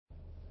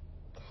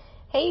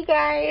Hey you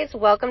guys,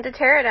 welcome to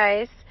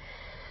Paradise.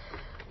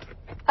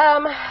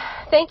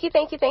 Thank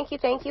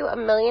you a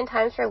million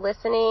times for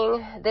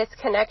listening. This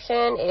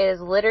connection is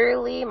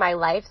literally my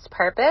life's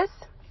purpose,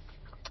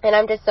 and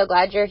I'm just so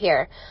glad you're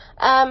here.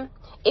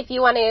 If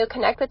you want to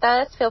connect with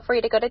us, feel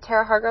free to go to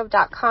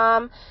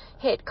tarahargrove.com,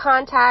 hit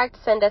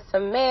contact, send us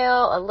some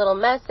mail, a little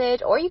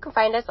message, or you can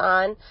find us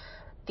on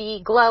the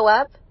Glow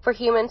Up for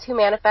Humans Who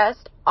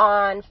Manifest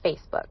on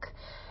Facebook.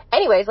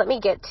 Anyways, let me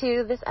get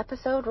to this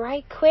episode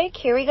right quick.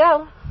 Here we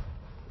go.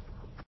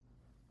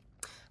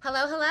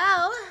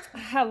 Hello.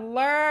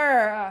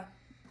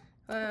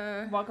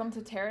 Welcome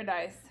to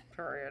Paradise.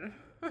 Period.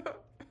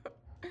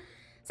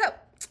 So,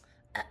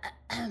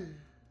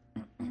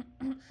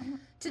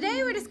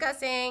 today we're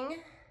discussing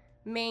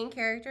main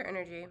character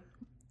energy.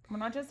 We're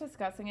not just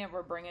discussing it,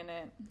 we're bringing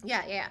it.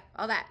 Yeah,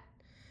 all that.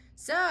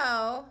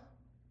 So,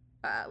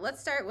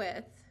 let's start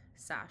with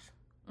Sash.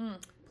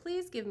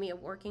 Please give me a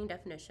working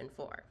definition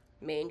for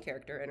main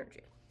character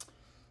energy.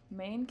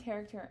 Main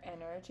character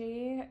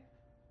energy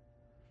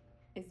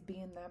is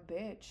being that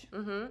bitch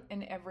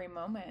in every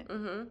moment.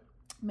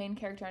 Main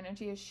character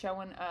energy is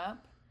showing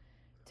up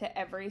to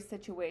every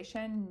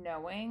situation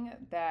knowing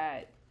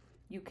that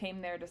you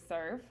came there to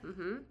serve.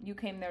 You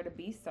came there to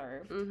be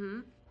served.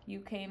 You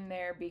came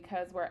there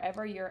because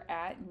wherever you're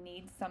at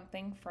needs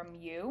something from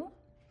you.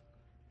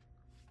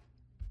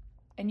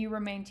 And you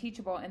remain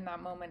teachable in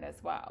that moment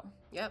as well.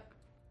 Yep.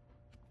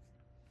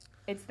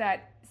 It's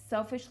that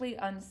selfishly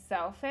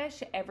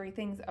unselfish,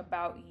 everything's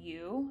about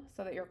you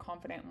so that you're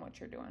confident in what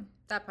you're doing.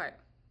 That part.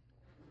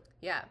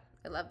 Yeah,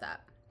 I love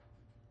that.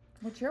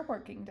 What's your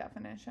working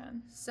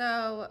definition?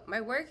 So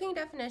my working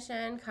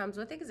definition comes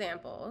with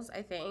examples,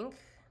 I think,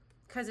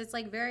 because it's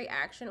like very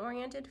action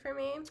oriented for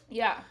me.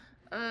 Yeah.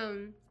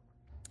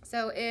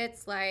 So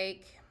it's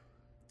like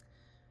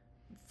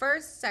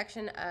first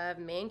section of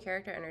main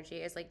character energy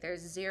is like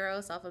there's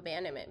zero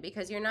self-abandonment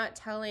because you're not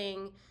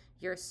telling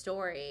your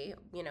story,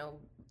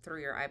 through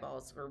your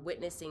eyeballs or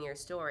witnessing your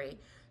story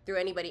through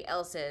anybody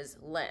else's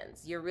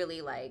lens. You're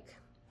really like,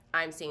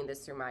 I'm seeing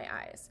this through my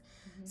eyes.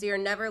 So you're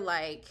never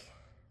like,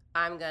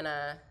 I'm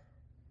gonna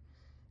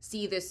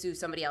see this through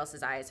somebody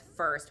else's eyes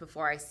first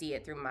before I see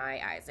it through my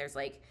eyes. There's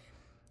like,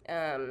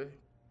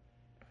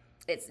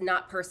 it's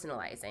not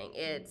personalizing.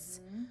 It's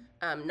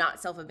not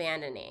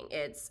self-abandoning.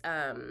 It's,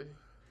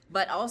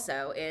 but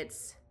also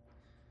it's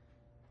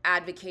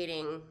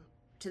advocating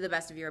to the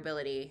best of your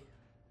ability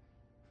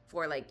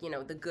for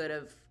the good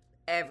of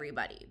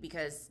everybody,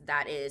 because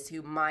that is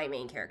who my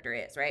main character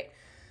is, right?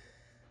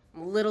 A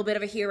little bit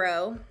of a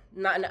hero,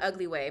 not in an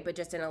ugly way, but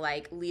just in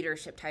a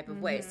leadership type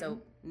of way. So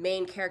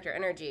main character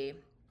energy,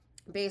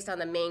 based on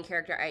the main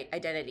character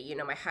identity,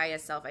 my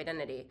highest self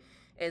identity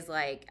is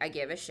like, I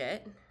give a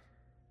shit.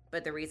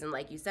 But the reason,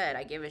 like you said,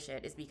 I give a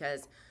shit is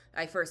because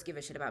I first give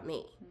a shit about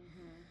me.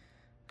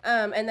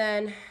 And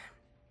then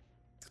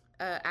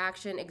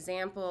action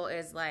example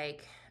is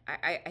like,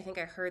 I think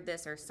I heard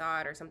this or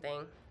saw it or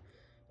something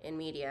in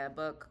media,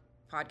 book,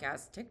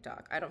 podcast,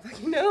 TikTok. I don't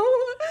fucking know.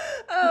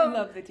 I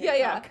love the TikTok.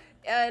 Yeah.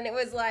 And it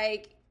was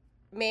like,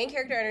 main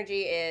character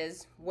energy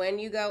is when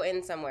you go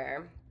in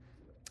somewhere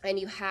and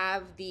you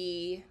have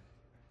the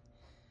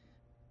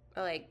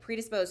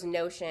predisposed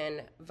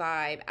notion,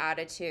 vibe,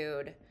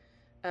 attitude,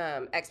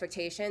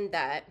 expectation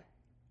that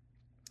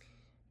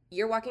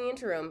you're walking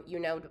into a room,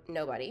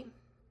 nobody.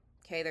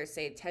 Okay, there's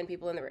say 10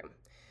 people in the room.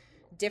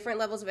 Different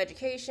levels of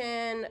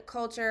education,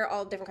 culture,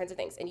 all different kinds of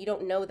things, and you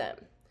don't know them.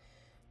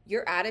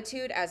 Your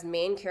attitude as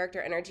main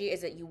character energy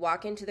is that you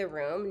walk into the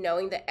room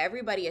knowing that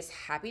everybody is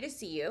happy to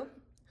see you,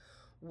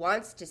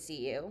 wants to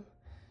see you,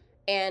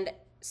 and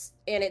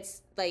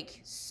it's like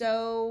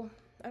so,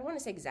 I don't want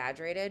to say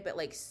exaggerated, but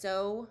like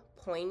so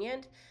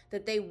poignant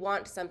that they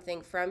want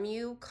something from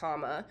you,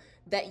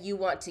 that you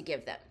want to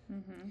give them.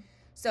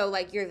 So,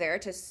 you're there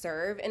to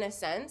serve in a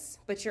sense,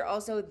 but you're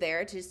also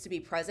there just to be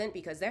present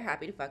because they're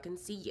happy to fucking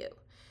see you.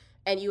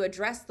 And you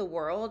address the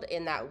world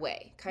in that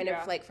way, kind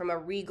of from a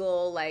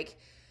regal,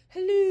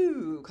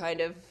 hello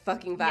kind of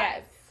fucking vibe.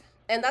 Yes.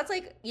 And that's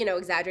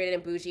exaggerated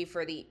and bougie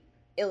for the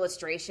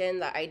illustration,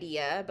 the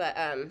idea,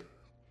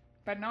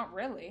 but not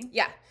really.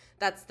 Yeah,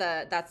 that's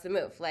the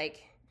move.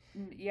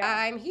 Yeah.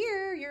 I'm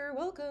here, you're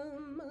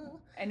welcome.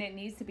 And it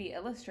needs to be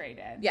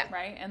illustrated. Yeah.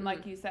 Right? And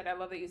like you said, I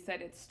love that you said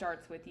it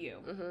starts with you.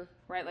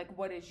 Right? Like,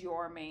 what is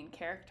your main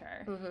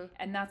character?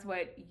 And that's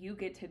what you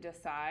get to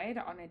decide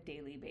on a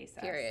daily basis.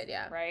 Period,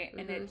 yeah. Right?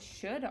 And it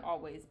should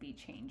always be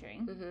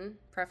changing.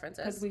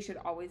 Preferences. Because we should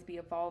always be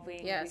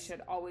evolving. Yes. We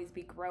should always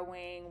be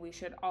growing. We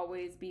should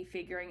always be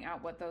figuring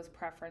out what those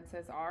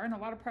preferences are. And a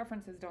lot of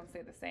preferences don't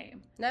stay the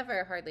same.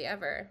 Never, hardly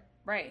ever.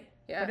 Right.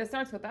 Yeah. But it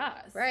starts with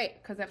us.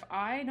 Right. Because if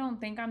I don't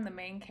think I'm the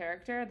main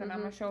character, then I'm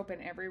going to show up in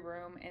every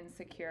room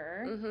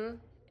insecure,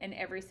 in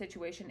every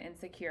situation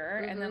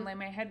insecure, and then lay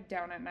my head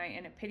down at night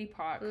in a pity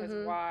pot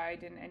because why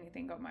didn't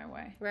anything go my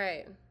way?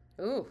 Right.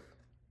 Ooh.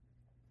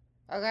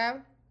 Okay. You know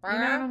what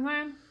I'm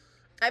saying?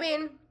 I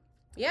mean,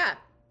 yeah.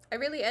 I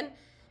really, and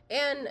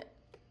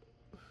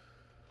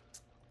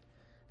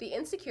the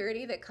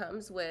insecurity that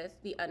comes with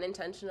the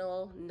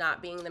unintentional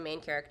not being the main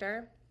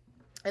character.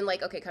 And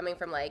like, okay, coming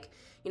from like,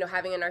 you know,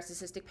 having a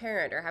narcissistic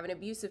parent or having an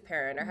abusive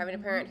parent or having a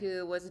parent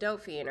who was a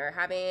dope fiend or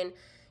having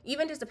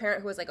even just a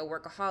parent who was like a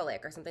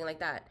workaholic or something like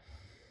that.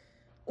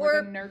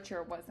 Or the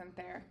nurture wasn't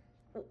there.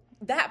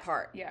 That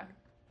part. Yeah.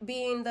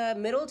 Being the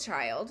middle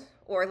child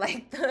or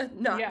like the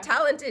not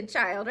talented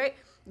child, right?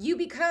 You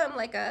become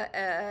like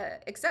a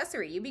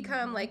accessory. You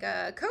become like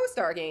a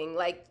co-starring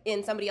like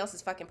in somebody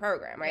else's fucking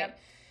program, right? Yep.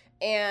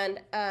 And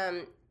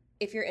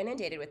if you're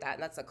inundated with that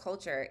and that's a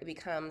culture, it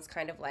becomes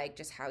kind of like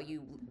just how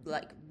you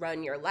like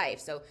run your life.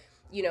 So,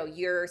 you know,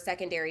 you're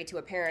secondary to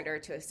a parent or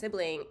to a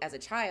sibling as a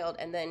child,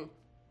 and then,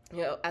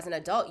 you know, as an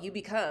adult, you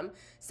become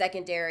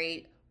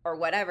secondary or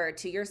whatever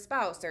to your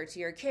spouse or to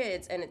your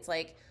kids. And it's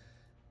like,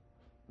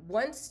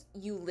 once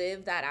you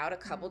live that out a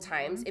couple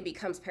times, it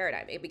becomes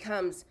paradigm. It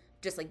becomes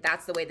just like,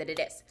 that's the way that it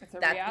is. It's a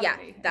reality. Yeah,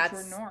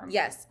 that's your norm.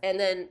 Yes. And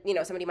then, you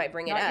know, somebody might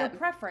bring it up. Not your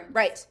preference.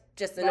 Right.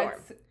 Just the norm.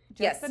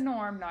 Just the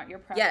norm, not your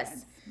preference.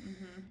 Yes.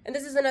 And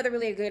this is another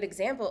really good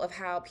example of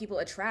how people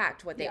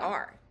attract what they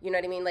are. You know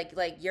what I mean?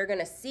 Like you're going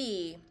to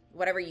see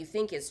whatever you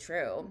think is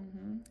true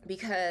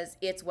because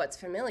it's what's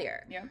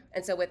familiar. Yeah.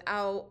 And so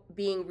without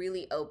being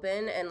really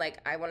open, and like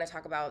I want to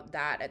talk about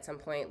that at some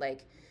point,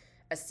 like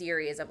a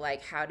series of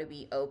like how to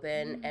be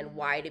open and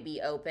why to be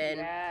open.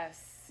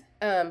 Yes.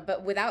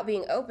 But without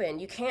being open,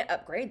 you can't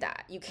upgrade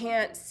that. You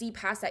can't see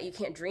past that. You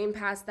can't dream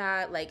past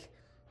that. Like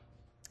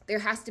there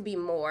has to be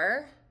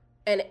more.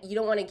 And you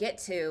don't want to get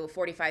to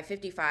 45,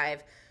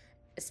 55,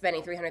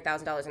 spending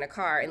 $300,000 in a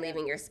car and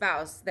leaving your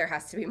spouse. There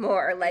has to be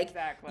more. Like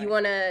you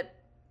want to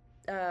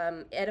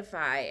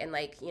edify and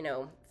like, you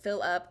know,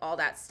 fill up all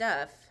that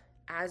stuff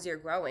as you're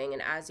growing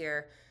and as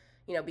you're,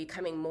 you know,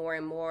 becoming more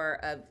and more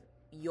of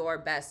your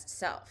best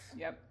self.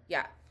 Yep.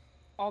 Yeah.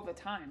 All the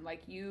time.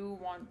 Like you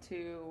want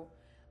to,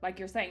 like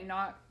you're saying,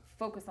 not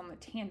focus on the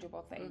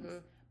tangible things,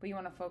 but you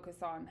want to focus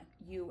on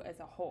you as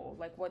a whole.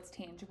 Like what's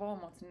tangible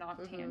and what's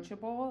not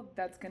tangible,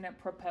 that's going to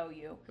propel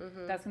you.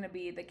 That's going to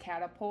be the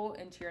catapult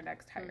into your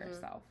next higher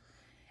self.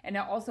 And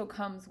it also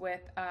comes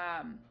with,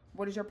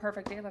 what does your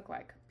perfect day look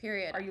like?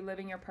 Period. Are you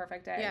living your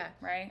perfect day? Yeah.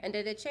 Right? And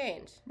did it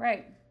change?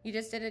 Right. You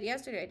just did it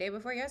yesterday, day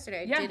before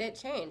yesterday. Yeah. Did it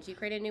change? You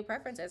created new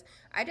preferences.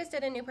 I just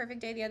did a new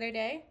perfect day the other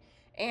day,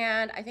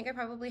 and I think I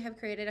probably have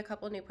created a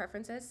couple new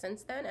preferences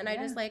since then. And I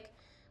just like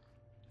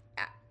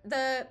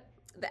the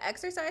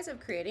exercise of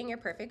creating your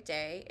perfect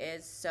day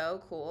is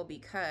so cool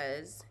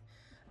because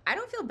I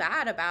don't feel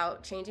bad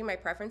about changing my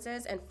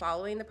preferences and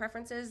following the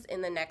preferences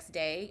in the next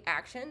day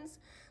actions.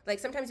 Like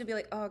sometimes you'll be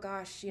like, oh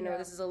gosh, you know,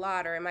 this is a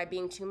lot, or am I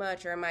being too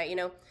much, or am I, you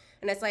know,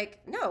 and it's like,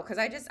 no, because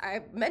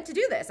I meant to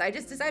do this. I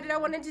just decided I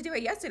wanted to do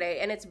it yesterday,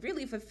 and it's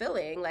really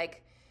fulfilling,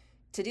 like,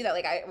 to do that.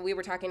 Like we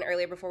were talking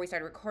earlier before we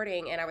started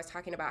recording, and I was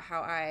talking about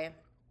how I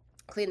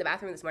cleaned the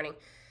bathroom this morning.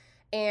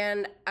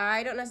 And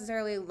I don't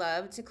necessarily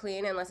love to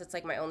clean unless it's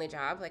like my only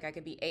job. Like I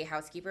could be a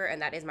housekeeper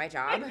and that is my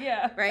job.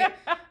 Yeah. Right.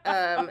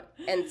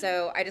 And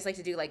so I just like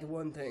to do like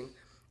one thing.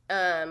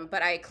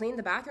 But I cleaned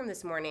the bathroom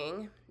this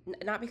morning,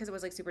 not because it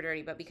was like super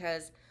dirty, but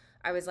because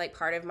I was like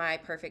part of my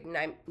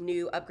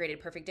new upgraded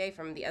perfect day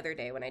from the other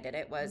day when I did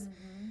it was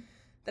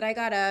that I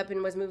got up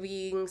and was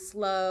moving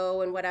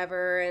slow and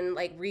whatever, and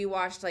like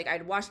rewashed, like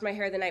I'd washed my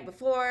hair the night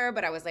before,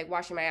 but I was like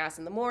washing my ass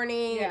in the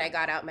morning, and I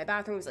got out, my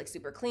bathroom was like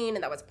super clean,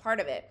 and that was part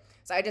of it.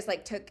 So I just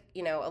like took,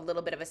 you know, a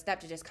little bit of a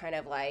step to just kind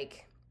of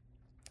like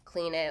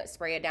clean it,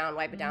 spray it down,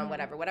 wipe it down,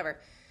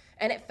 whatever.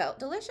 And it felt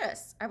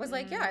delicious. I was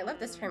like, yeah, I love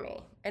this for me.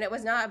 And it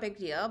was not a big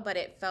deal, but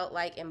it felt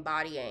like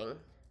embodying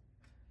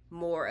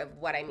more of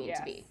what I need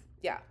to be.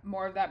 Yeah.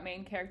 More of that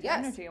main character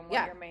energy and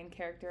what your main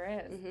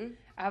character is.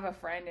 I have a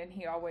friend and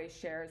he always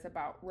shares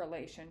about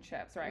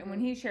relationships, right? And when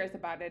he shares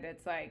about it,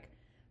 it's like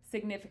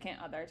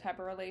significant other type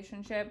of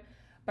relationship.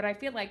 But I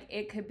feel like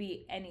it could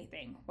be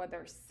anything,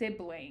 whether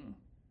sibling,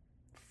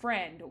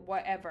 friend,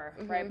 whatever,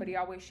 right? But he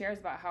always shares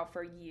about how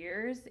for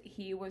years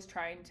he was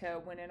trying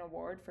to win an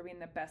award for being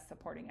the best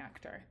supporting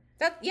actor.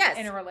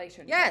 In a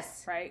relationship.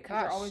 Right?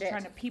 Because you're always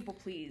trying to people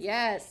please.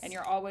 And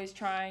you're always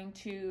trying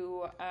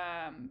to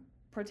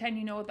pretend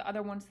you know what the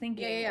other one's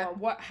thinking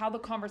or how the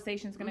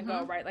conversation's going to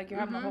go, right? Like you're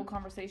having a whole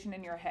conversation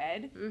in your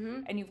head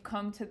and you've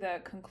come to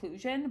the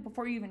conclusion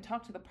before you even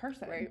talk to the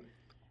person. Right.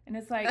 And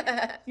it's like,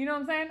 you know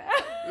what I'm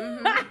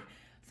saying?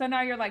 So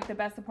now you're like the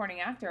best supporting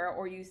actor,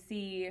 or you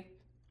see,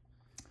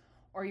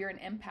 or you're an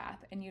empath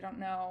and you don't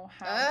know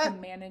how to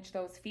manage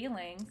those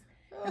feelings.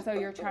 And so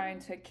you're trying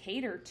to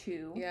cater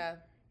to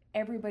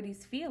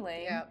everybody's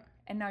feeling.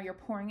 And now you're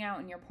pouring out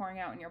and you're pouring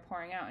out and you're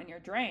pouring out and you're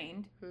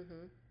drained.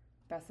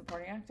 Best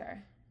supporting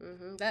actor.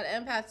 That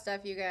empath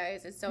stuff, you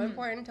guys, it's so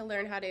important to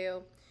learn how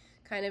to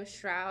kind of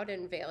shroud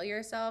and veil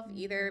yourself,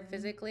 either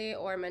physically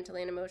or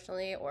mentally and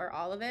emotionally, or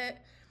all of it.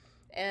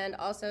 And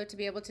also to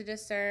be able to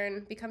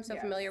discern, become so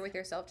familiar with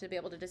yourself to be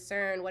able to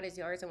discern what is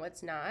yours and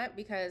what's not.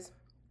 Because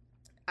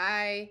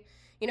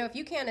if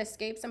you can't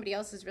escape somebody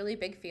else's really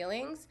big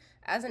feelings,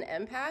 as an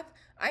empath,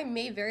 I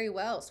may very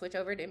well switch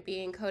over to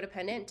being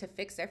codependent to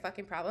fix their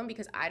fucking problem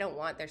because I don't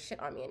want their shit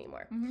on me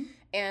anymore. Mm-hmm.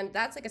 And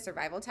that's like a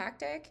survival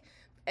tactic.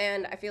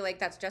 And I feel like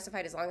that's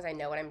justified as long as I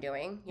know what I'm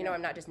doing. You know,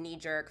 I'm not just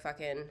knee-jerk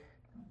fucking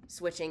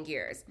switching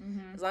gears.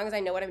 Mm-hmm. As long as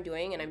I know what I'm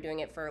doing and I'm doing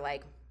it for,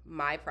 like,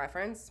 my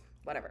preference,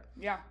 whatever.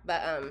 Yeah.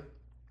 But,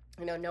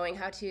 knowing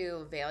how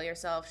to veil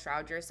yourself,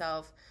 shroud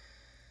yourself,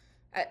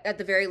 at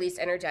the very least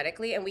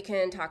energetically, and we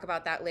can talk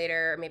about that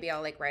later. Maybe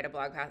I'll, like, write a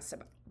blog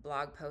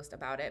post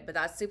about it, but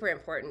that's super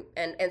important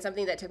and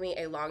something that took me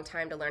a long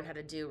time to learn how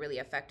to do really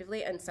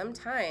effectively. And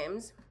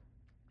sometimes,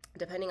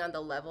 depending on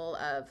the level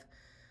of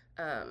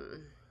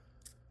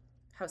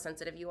how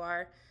sensitive you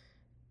are,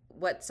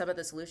 what some of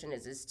the solution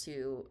is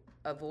to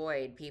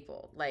avoid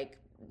people, like,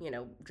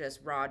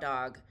 just raw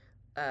dog,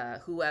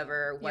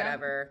 whoever,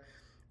 whatever,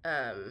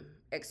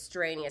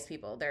 extraneous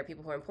people. There are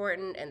people who are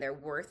important and they're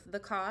worth the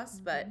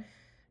cost, but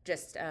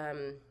just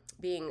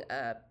being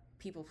a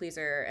people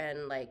pleaser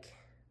and, like,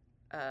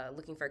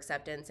 looking for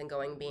acceptance and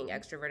being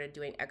extroverted,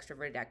 doing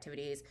extroverted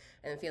activities,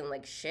 and then feeling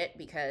like shit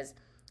because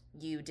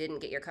you didn't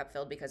get your cup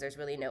filled because there's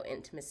really no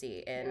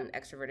intimacy in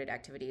extroverted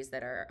activities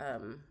that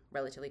are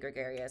relatively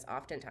gregarious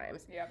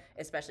oftentimes,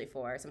 especially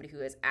for somebody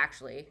who is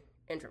actually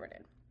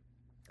introverted.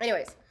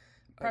 Anyways.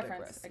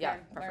 Preference. Again,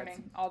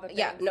 learning all the things.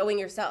 Yeah, knowing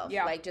yourself.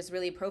 Yeah. Like, just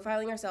really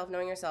profiling yourself,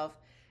 knowing yourself,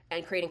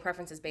 and creating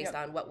preferences based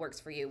on what works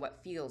for you, what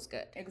feels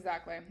good.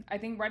 Exactly. I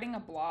think writing a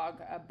blog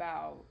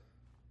about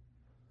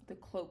the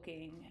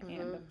cloaking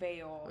and the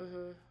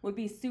veil would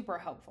be super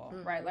helpful,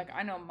 right? Like,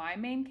 I know my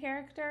main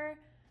character,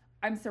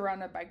 I'm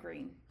surrounded by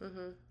green.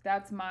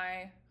 That's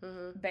my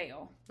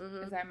veil.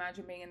 Because I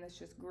imagine being in this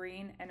just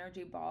green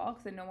energy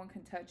box and no one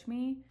can touch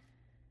me.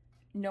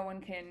 No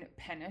one can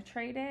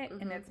penetrate it,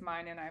 and it's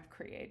mine, and I've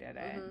created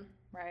it,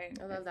 right?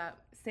 I love that.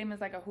 Same as,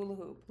 like, a hula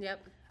hoop.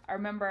 Yep. I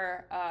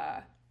remember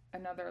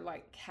another,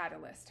 like,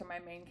 catalyst to my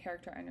main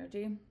character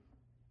energy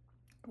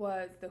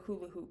was the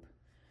hula hoop.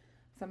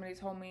 Somebody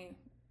told me,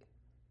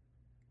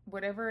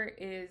 whatever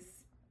is,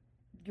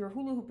 your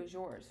hula hoop is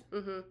yours.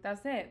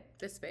 That's it.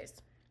 This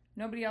space.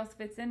 Nobody else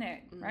fits in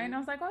it, right? And I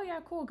was like, oh, yeah,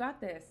 cool,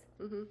 got this.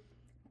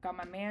 Got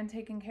my man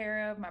taken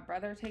care of, my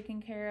brother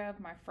taken care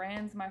of, my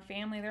friends, my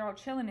family, they're all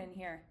chilling in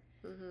here.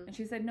 And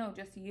she said, no,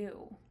 just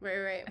you.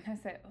 Right. And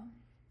I said, oh.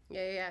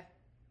 Yeah.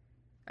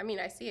 I mean,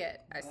 I see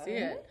it. See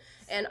it.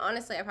 And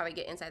honestly, I probably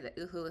get inside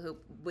the hula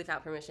hoop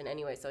without permission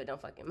anyway, so it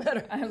don't fucking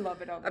matter. I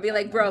love it all. I'll be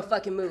like, bro,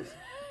 fucking move.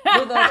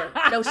 Move over.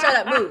 No, shut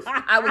up, move.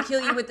 I will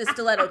kill you with the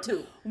stiletto,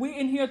 too. We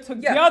in here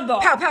together. Yeah.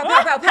 Pow, pow,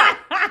 pow, pow,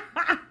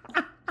 pow.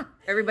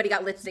 Everybody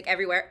got lipstick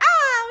everywhere.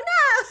 Oh, no.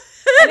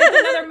 And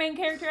it's another main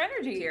character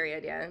energy.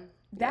 Period, yeah.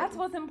 That's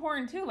what's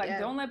important, too. Like,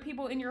 don't let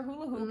people in your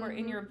hula hoop or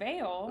in your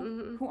veil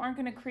who aren't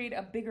going to create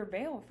a bigger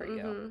veil for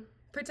you.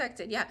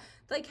 Protected, yeah.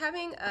 Like,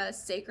 having a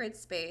sacred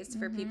space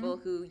for people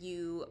who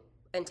you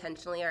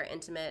intentionally are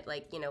intimate,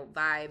 like,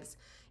 vibes,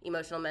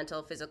 emotional,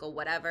 mental, physical,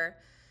 whatever.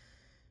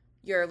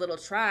 Your little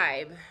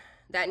tribe,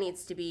 that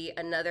needs to be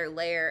another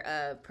layer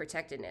of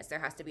protectedness. There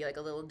has to be, like,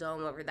 a little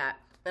dome over that.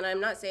 And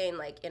I'm not saying,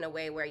 like, in a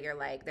way where you're,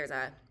 like, there's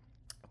a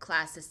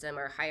class system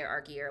or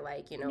hierarchy or,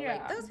 like,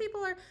 like, those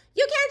people are,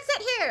 you can't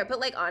sit here. But,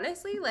 like,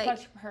 honestly, like,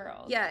 clutch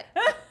pearls. Yeah,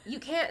 you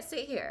can't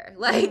sit here.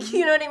 Like,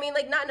 you know what I mean?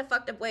 Like, not in a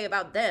fucked up way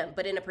about them,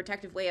 but in a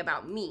protective way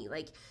about me.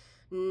 Like,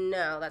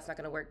 no, that's not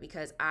going to work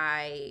because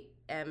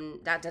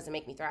that doesn't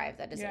make me thrive.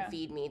 That doesn't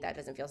feed me. That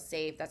doesn't feel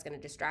safe. That's going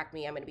to distract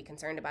me. I'm going to be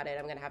concerned about it.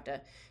 I'm going to have to,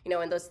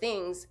 and those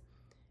things,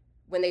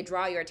 when they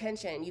draw your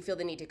attention, you feel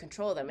the need to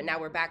control them. And now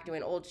we're back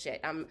doing old shit.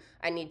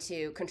 I need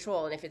to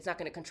control. And if it's not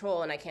going to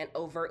control and I can't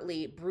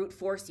overtly brute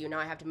force you, now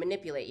I have to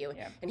manipulate you.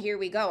 Yep. And here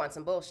we go on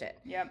some bullshit.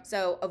 Yep.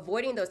 So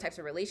avoiding those types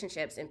of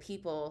relationships and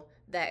people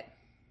that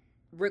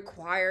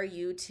require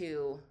you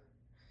to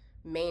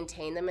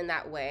maintain them in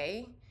that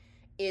way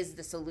is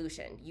the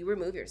solution. You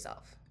remove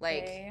yourself.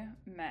 Like,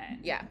 amen.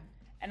 Yeah.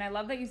 And I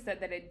love that you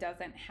said that it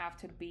doesn't have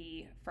to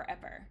be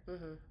forever,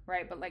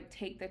 right? But, like,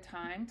 take the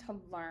time to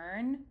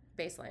learn.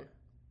 Baseline.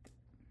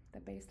 The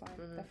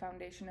baseline, the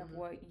foundation of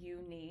what you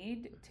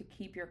need to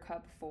keep your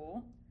cup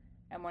full.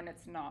 And when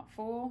it's not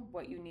full,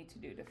 what you need to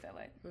do to fill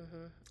it.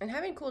 And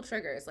having cool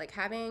triggers, like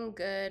having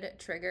good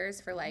triggers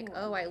for, like,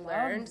 I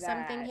learned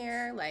something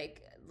here.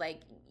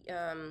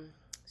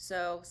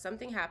 So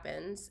something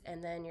happens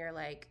and then you're,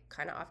 like,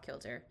 kind of off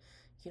kilter.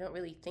 You don't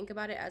really think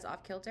about it as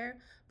off kilter,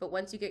 but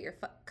once you get your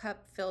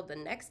cup filled the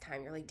next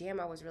time, you're like, damn,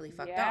 I was really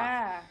fucked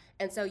off.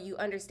 And so you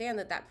understand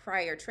that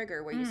prior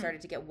trigger where you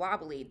started to get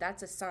wobbly,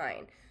 that's a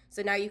sign.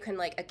 So now you can,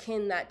 like,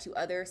 akin that to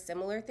other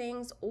similar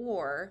things,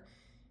 or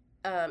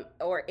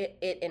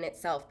it in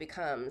itself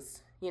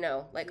becomes,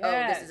 like,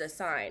 oh, this is a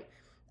sign.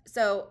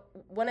 So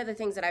one of the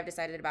things that I've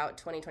decided about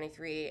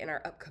 2023 in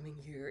our upcoming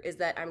year is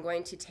that I'm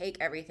going to take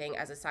everything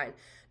as a sign,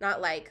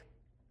 not like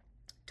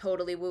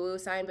totally woo-woo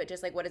sign, but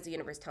just like, what is the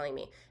universe telling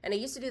me? And I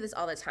used to do this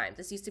all the time.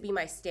 This used to be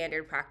my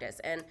standard practice.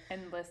 And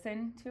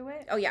listen to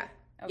it? Oh, yeah.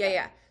 Okay.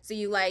 Yeah. So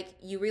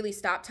you really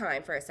stop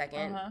time for a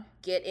second,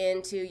 get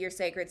into your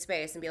sacred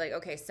space and be like,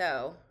 okay,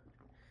 so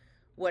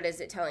what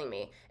is it telling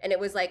me? And it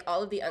was like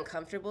all of the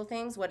uncomfortable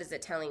things. What is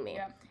it telling me?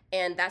 Yeah.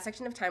 And that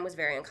section of time was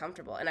very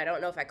uncomfortable. And I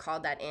don't know if I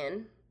called that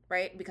in,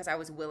 right? Because I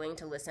was willing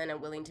to listen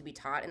and willing to be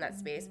taught in that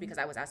space because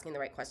I was asking the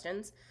right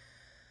questions.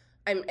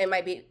 It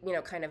might be,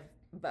 kind of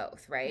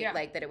both, right? Yeah.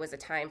 Like that it was a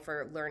time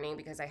for learning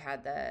because I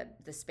had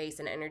the space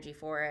and energy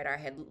for it. I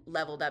had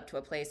leveled up to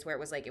a place where it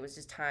was like, it was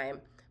just time,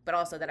 but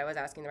also that I was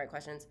asking the right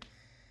questions.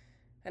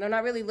 And I'm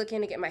not really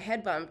looking to get my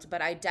head bumped, but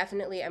I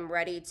definitely am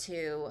ready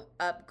to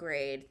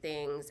upgrade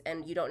things.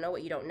 And you don't know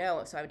what you don't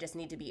know. So I just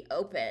need to be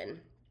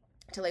open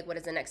to like, what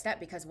is the next step?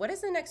 Because what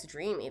is the next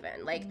dream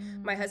even? Like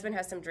my husband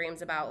has some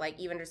dreams about like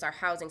even just our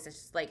housing, such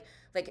as like,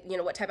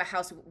 what type of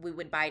house we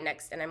would buy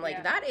next. And I'm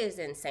like, that is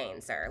insane,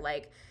 sir.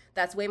 Like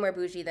that's way more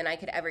bougie than I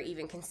could ever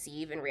even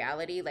conceive in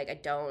reality. Like I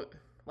don't,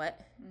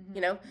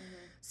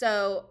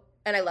 So,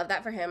 and I love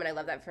that for him and I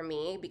love that for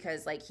me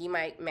because like he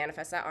might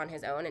manifest that on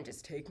his own and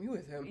just take me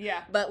with him.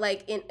 Yeah. But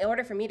like in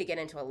order for me to get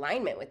into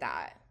alignment with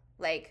that,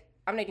 like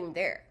I'm not even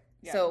there.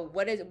 Yeah. So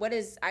what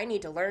is I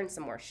need to learn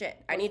some more shit.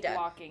 What's I need to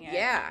blocking it?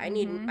 Yeah, I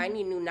need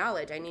new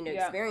knowledge. I need new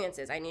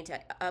experiences. I need to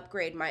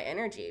upgrade my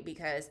energy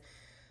because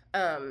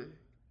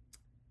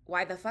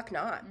why the fuck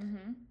not?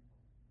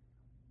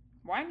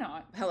 Why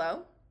not?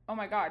 Hello? Oh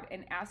my God.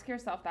 And ask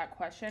yourself that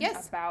question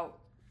about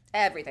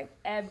everything.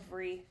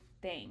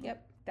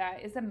 Yep.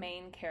 That is a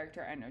main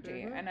character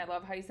energy. And I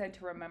love how you said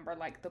to remember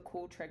like the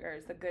cool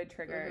triggers, the good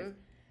triggers.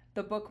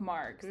 The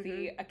bookmarks,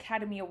 the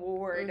Academy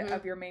Award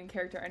of your main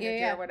character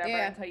energy or whatever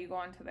until you go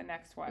on to the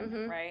next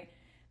one, right?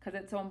 Because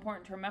it's so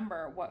important to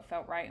remember what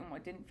felt right and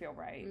what didn't feel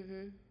right.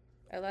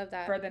 I love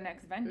that. For the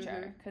next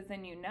venture, because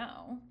then you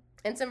know.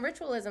 And some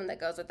ritualism that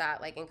goes with that,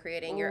 like in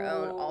creating your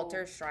own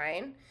altar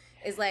shrine,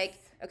 is like,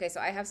 okay, so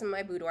I have some of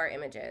my boudoir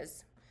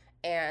images.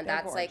 And they're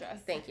that's gorgeous.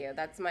 Like, thank you.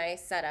 That's my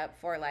setup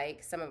for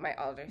like some of my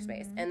altar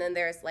space. And then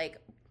there's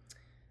like,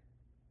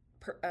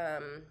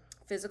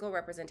 physical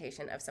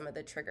representation of some of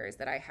the triggers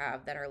that I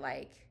have that are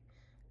like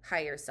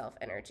higher self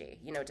energy,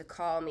 to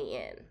call me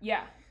in.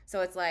 Yeah. So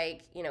it's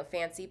like,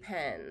 fancy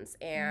pens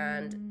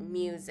and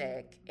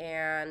music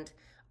and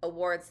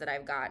awards that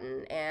I've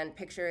gotten and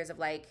pictures of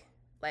like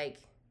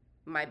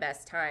my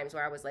best times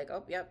where I was like,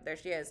 oh, yep, there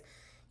she is.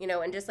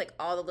 And just like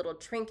all the little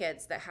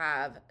trinkets that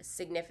have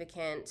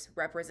significant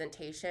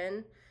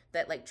representation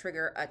that like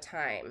trigger a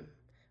time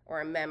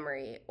or a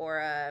memory or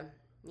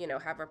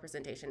have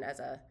representation as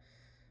a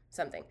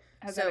something.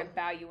 Has a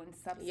value and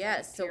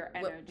substance to your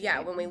energy.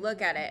 When we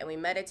look at it and we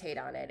meditate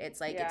on it, it's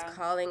like it's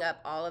calling up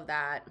all of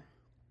that.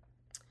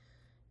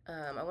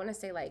 I want to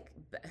say like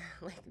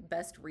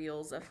best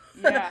reels of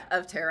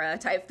of Terra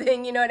type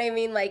thing. You know what I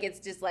mean? Like it's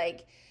just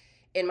like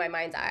in my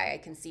mind's eye, I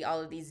can see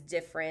all of these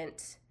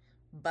different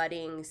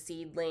budding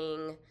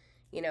seedling,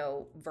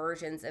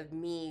 versions of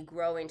me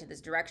growing to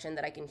this direction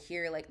that I can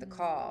hear like the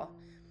call.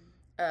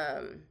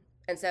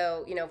 And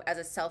so, as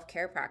a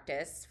self-care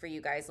practice for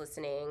you guys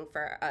listening,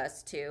 for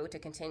us too, to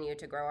continue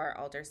to grow our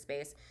altar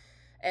space.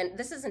 And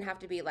this doesn't have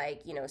to be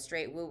like,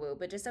 straight woo-woo,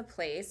 but just a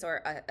place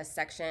or a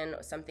section,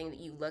 something that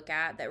you look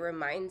at that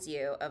reminds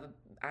you of,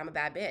 I'm a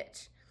bad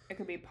bitch. It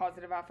could be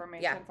positive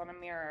affirmations on a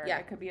mirror. Yeah.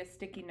 It could be a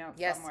sticky note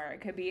somewhere.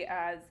 It could be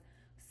as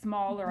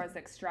small or as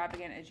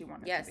extravagant as you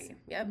want it to be.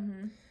 Yep.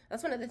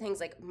 That's one of the things,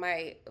 like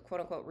my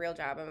quote unquote real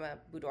job. I'm a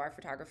boudoir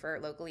photographer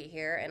locally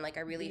here, and like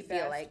I really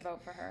feel like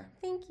vote for her.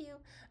 Thank you.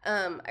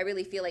 I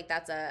really feel like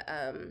that's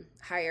a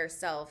higher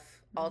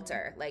self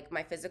altar. Like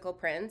my physical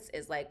prints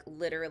is like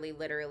literally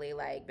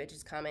like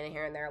bitches come in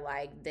here and they're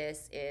like,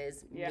 this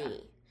is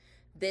me.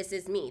 This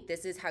is me.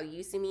 This is how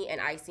you see me,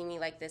 and I see me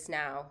like this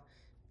now.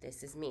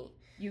 This is me.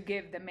 You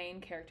give the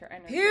main character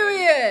energy.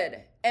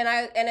 Period.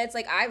 And it's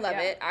like I love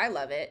it. I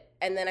love it.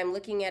 And then I'm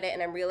looking at it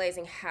and I'm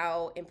realizing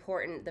how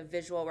important the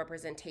visual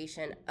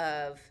representation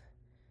of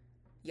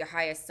your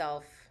highest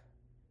self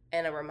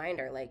and a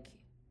reminder, like,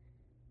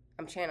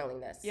 I'm channeling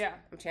this. Yeah.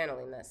 I'm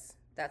channeling this.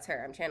 That's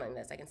her. I'm channeling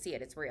this. I can see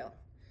it. It's real.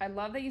 I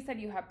love that you said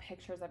you have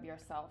pictures of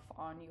yourself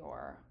on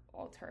your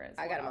altar as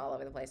well. I got them all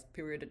over the place.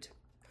 Period.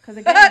 Because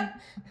again,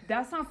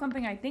 that's not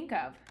something I think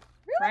of.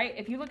 Really? Right?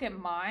 If you look at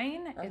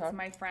mine, it's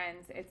my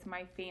friends, it's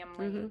my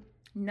family.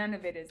 None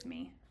of it is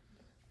me.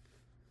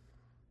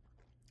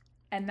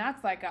 And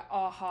that's like a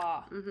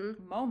aha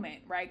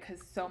moment, right?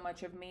 Because so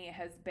much of me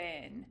has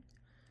been.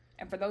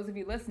 And for those of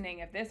you listening,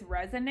 if this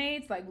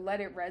resonates, like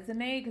let it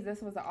resonate, because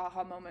this was an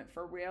aha moment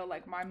for real.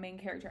 Like my main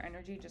character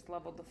energy just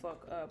leveled the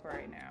fuck up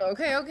right now.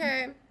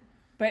 Okay.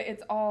 But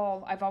it's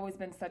all, I've always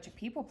been such a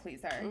people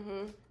pleaser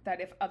that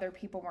if other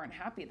people weren't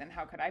happy, then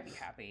how could I be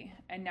happy?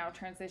 And now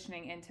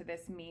transitioning into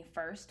this me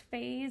first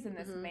phase and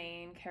this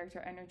main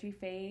character energy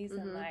phase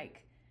and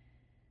like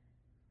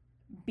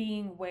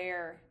being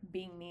where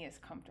being me is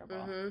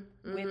comfortable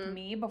with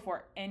me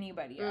before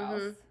anybody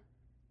else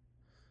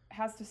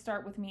has to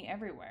start with me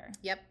everywhere.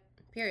 Yep.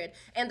 Period.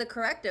 And the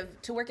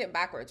corrective, to work it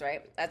backwards,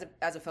 right?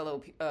 As a fellow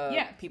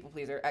people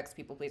pleaser,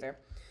 ex-people pleaser.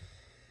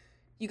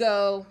 you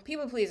go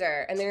people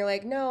pleaser, and then you're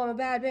like, no, I'm a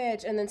bad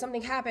bitch, and then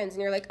something happens,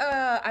 and you're like,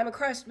 I'm a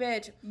crushed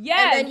bitch.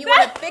 Yes. And then you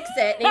want to fix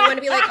it, and you want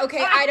to be like,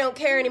 okay, I don't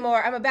care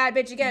anymore. I'm a bad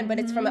bitch again, but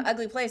it's from an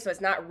ugly place, so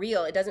it's not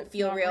real. It doesn't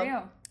feel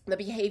real. The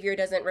behavior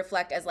doesn't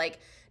reflect as like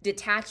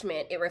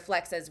detachment. It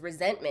reflects as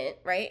resentment,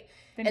 right?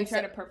 Then you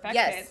try to perfect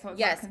it, so it's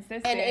not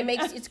consistent. And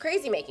it's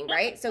crazy making,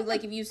 right? So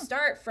like if you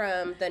start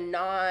from the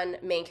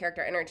non-main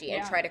character energy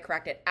and try to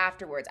correct it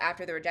afterwards,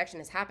 after the rejection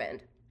has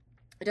happened,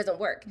 it doesn't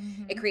work.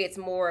 It creates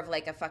more of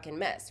like a fucking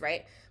mess,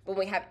 right? But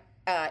when we have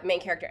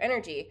main character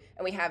energy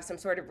and we have some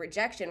sort of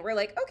rejection, we're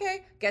like,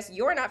 okay, guess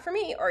you're not for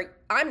me, or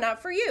I'm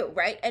not for you,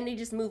 right? And we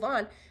just move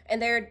on.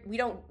 And we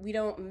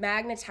don't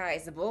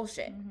magnetize the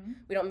bullshit.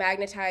 We don't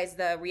magnetize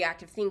the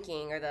reactive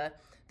thinking or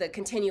the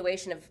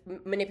continuation of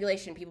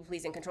manipulation, people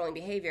pleasing, controlling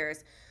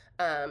behaviors,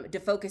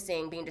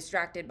 defocusing, being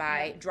distracted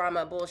by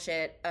drama,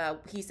 bullshit,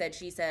 he said,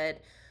 she said,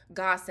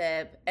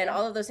 gossip, and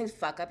all of those things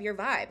fuck up your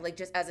vibe. Like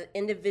just as an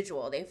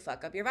individual, they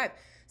fuck up your vibe.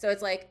 So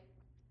it's like,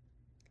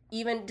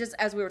 even just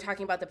as we were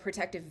talking about the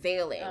protective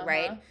veiling,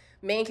 right?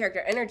 Main character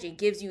energy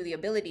gives you the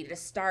ability to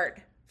start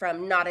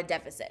from not a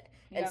deficit.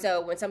 And so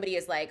when somebody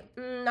is like,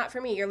 not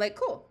for me, you're like,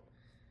 cool.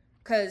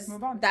 Because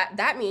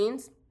that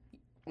means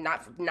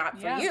not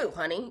for you,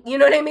 honey. You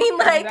know what I mean?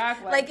 Like,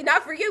 like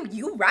not for you.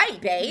 You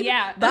right, babe.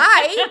 Yeah.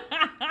 Bye.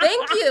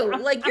 Thank you.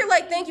 Like, you're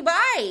like, thank you,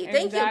 bye.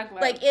 Thank you.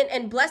 Like,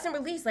 and bless and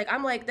release. Like,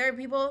 I'm like, there are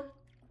people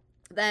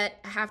that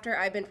after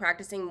I've been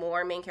practicing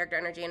more main character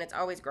energy, and it's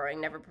always growing,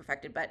 never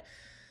perfected, but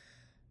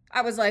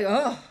I was like,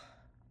 oh,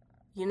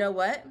 you know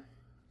what?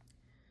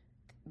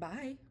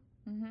 Bye.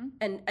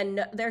 And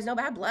no, there's no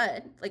bad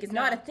blood. Like, it's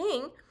not a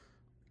thing.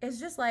 It's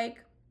just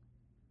like,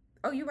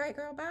 oh, you right,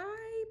 girl. Bye.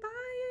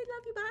 I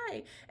love you.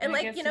 Bye. And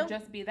like, you know,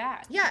 just be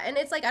that. Yeah. And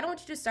it's like, I don't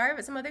want you to starve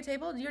at some other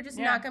table. You're just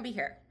not going to be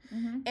here.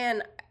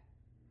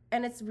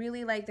 And it's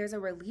really like, there's a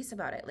release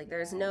about it. Like,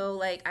 there's no,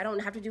 like, I don't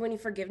have to do any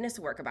forgiveness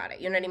work about it.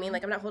 You know what I mean?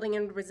 Like, I'm not holding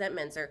in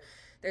resentments, or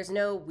there's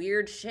no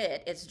weird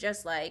shit. It's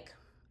just like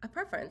a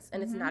preference,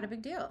 and it's not a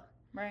big deal.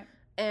 Right.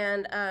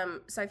 And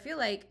so I feel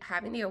like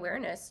having the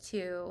awareness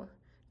to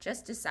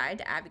just decide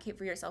to advocate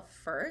for yourself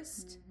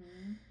first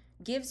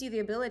gives you the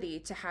ability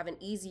to have an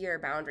easier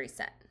boundary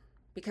set,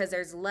 because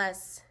there's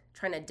less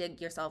trying to dig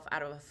yourself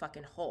out of a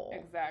fucking hole.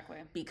 Exactly.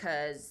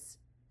 Because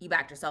you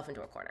backed yourself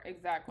into a corner.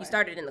 Exactly. You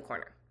started in the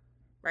corner,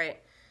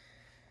 right?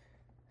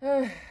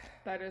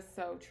 That is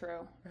so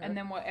true. And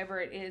then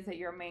whatever it is that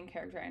your main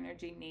character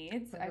energy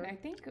needs, and I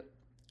think,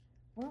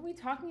 were we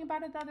talking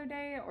about it the other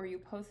day, or you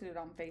posted it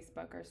on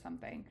Facebook or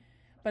something?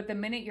 But the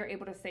minute you're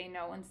able to say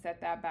no and set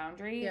that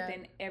boundary,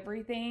 then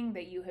everything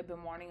that you have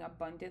been wanting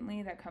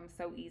abundantly that comes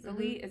so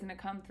easily is going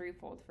to come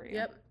threefold for you.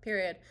 Yep,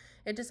 period.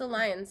 It just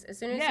aligns. As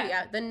soon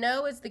as the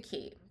no is the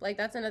key. Like,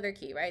 that's another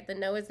key, right? The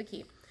no is the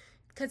key.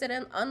 Because it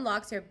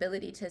unlocks your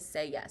ability to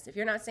say yes. If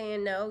you're not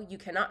saying no, you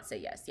cannot say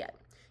yes yet.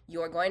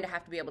 You're going to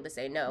have to be able to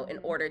say no in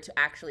order to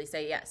actually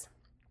say yes.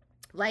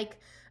 Like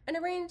an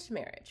arranged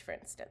marriage, for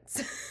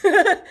instance.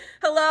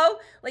 Hello?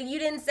 Like, you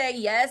didn't say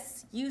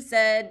yes. You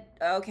said,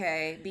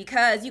 okay,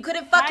 because you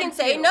couldn't fucking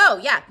say no.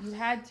 Yeah. You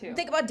had to.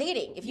 Think about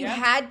dating. If you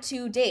had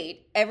to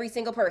date every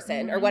single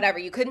person or whatever,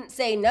 you couldn't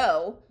say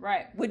no.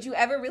 Right. Would you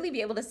ever really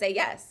be able to say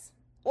yes?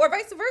 Or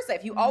vice versa.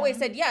 If you always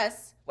said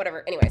yes,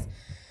 whatever. Anyways.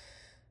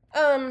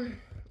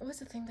 What was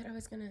the thing that I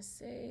was going to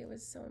say? It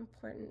was so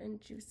important and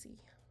juicy.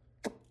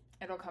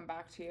 It'll come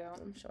back to you.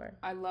 I'm sure.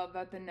 I love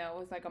that the no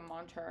is like a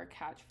mantra or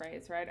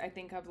catchphrase, right? I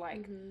think of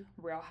like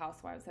Real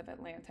Housewives of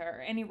Atlanta,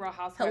 or any Real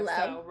Housewives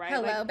show, right?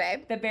 Hello, like,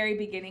 babe. The very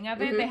beginning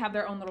of it, they have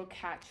their own little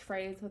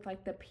catchphrase with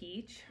like the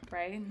peach,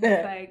 right?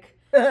 It's like,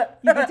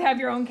 you get to have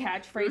your own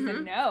catchphrase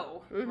and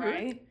no,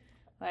 right?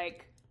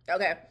 Like.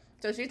 Okay.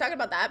 So she's talking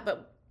about that,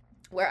 but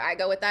where I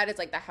go with that is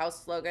like the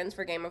house slogans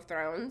for Game of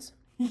Thrones.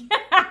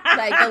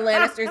 Like the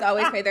Lannisters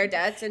always pay their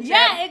debts and shit.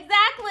 Yeah,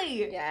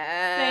 exactly.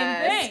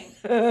 Yeah.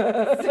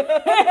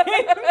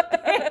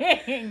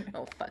 Same thing.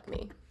 Oh, fuck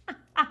me.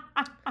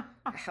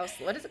 House,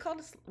 what is it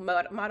called?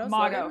 Motto.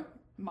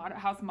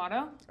 House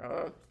motto?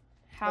 Oh.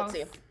 House.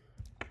 Let's see.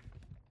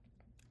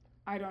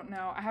 I don't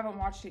know. I haven't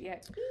watched it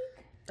yet.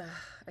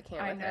 I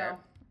can't with her.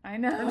 I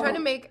know. I'm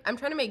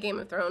trying to make Game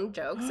of Thrones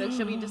jokes, and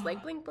she'll be just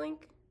like, blink,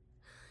 blink.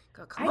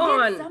 Go, come I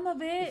on. Get some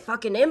of it. You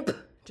fucking imp.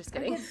 Just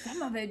kidding. I get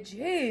some of it,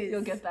 jeez.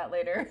 You'll get that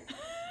later.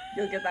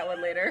 You'll get that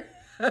one later.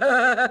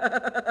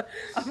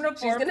 I'm gonna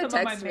pour some of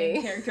my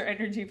main character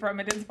energy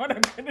from it is what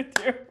I'm gonna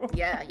do.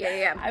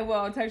 Yeah. I will.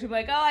 I'll text you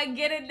like, oh, I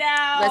get it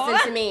now.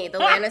 Listen to me. The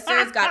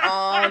Lannisters got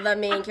all the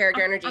main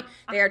character energy.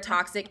 They are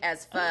toxic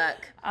as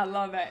fuck. I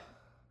love it.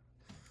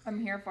 I'm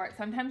here for it.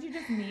 Sometimes you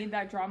just need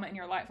that drama in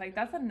your life. Like,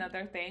 that's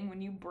another thing.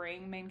 When you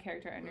bring main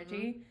character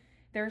energy,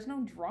 there's no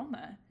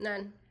drama.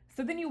 None.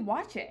 So then you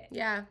watch it.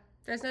 Yeah.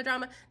 There's no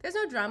drama. There's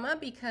no drama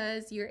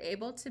because you're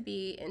able to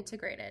be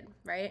integrated,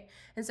 right?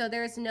 And so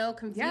there's no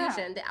confusion.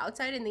 Yeah. The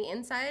outside and the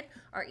inside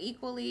are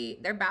equally,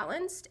 they're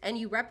balanced, and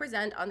you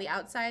represent on the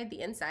outside,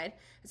 the inside.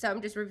 So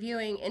I'm just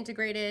reviewing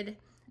integrated.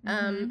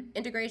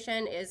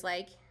 Integration is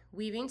like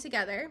weaving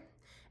together,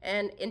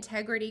 and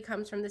integrity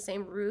comes from the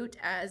same root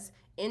as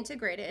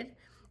integrated.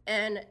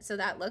 And so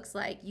that looks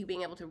like you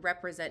being able to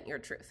represent your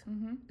truth.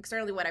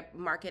 Externally, what I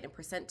market and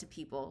present to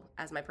people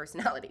as my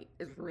personality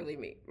is really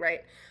me,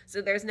 right?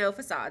 So there's no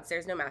facades,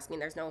 there's no masking,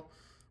 there's no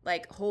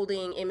like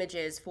holding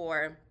images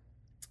for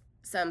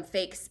some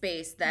fake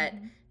space that,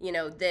 you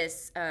know,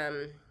 this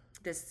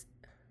this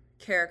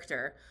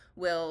character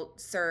will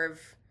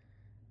serve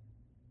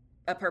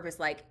a purpose,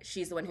 like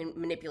she's the one who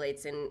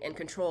manipulates and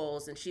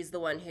controls, and she's the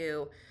one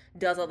who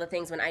does all the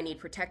things when I need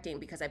protecting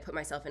because I put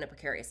myself in a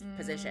precarious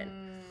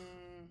position.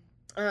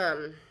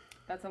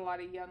 That's a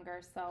lot of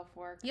younger self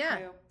work. Yeah,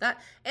 too.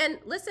 And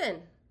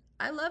listen,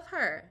 I love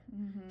her.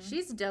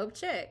 She's a dope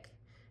chick.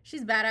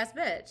 She's a badass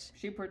bitch.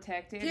 She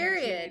protected.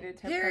 Period.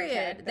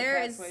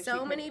 There is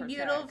so many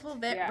beautiful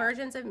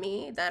versions of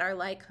me that are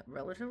like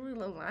relatively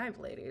alive,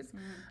 ladies.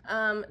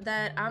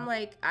 That I'm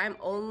like, I'm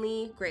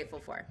only grateful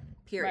for.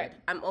 Period. Right.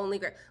 I'm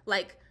only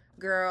like,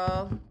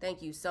 girl,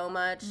 thank you so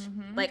much.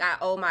 Like, I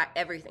owe my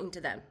everything to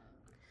them.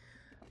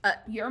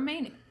 Your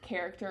main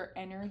character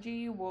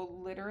energy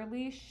will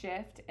literally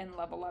shift and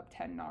level up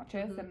 10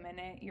 notches the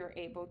minute you're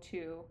able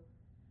to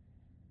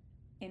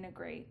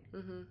integrate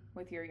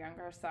with your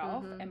younger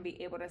self and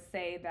be able to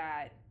say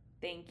that,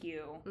 thank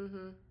you,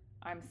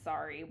 I'm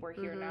sorry, we're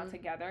here now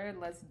together,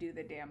 let's do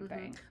the damn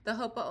thing. The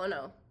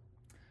Ho'oponopono.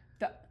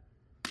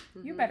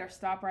 You better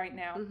stop right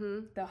now.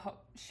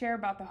 Share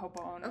about the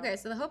Ho'oponopono. Okay,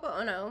 so the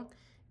Ho'oponopono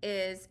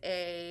is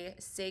a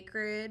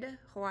sacred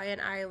Hawaiian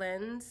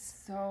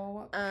Islands.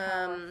 So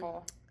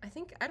powerful. I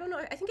think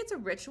it's a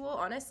ritual,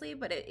 honestly,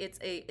 but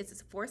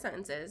it's 4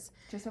 sentences.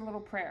 Just a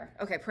little prayer.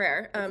 Okay,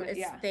 prayer.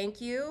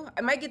 Thank you.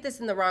 I might get this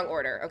in the wrong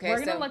order. Okay,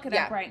 we're gonna look it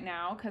up right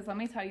now because let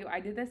me tell you,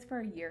 I did this for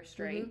a year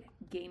straight.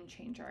 Game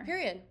changer.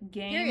 Period.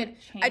 Changer.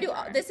 I do.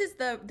 This is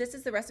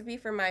the recipe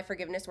for my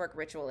forgiveness work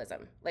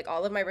ritualism. Like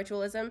all of my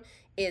ritualism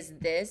is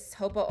this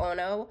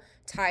Ho'oponopono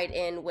tied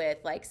in with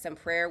like some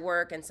prayer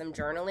work and some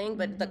journaling,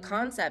 but the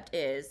concept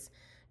is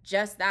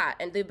just that,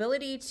 and the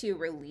ability to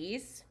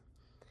release.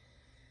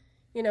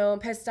 You know, I'm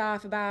pissed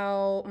off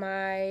about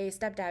my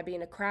stepdad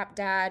being a crap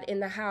dad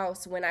in the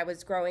house when I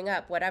was growing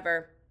up,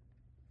 whatever.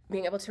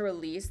 Being able to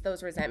release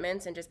those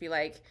resentments and just be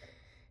like,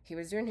 he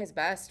was doing his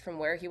best from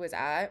where he was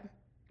at,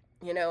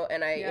 you know,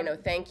 and I, you know,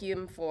 thank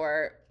him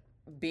for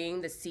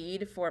being the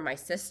seed for my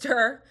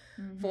sister,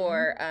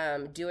 for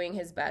doing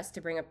his best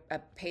to bring a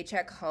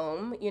paycheck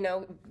home, you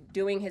know,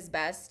 doing his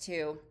best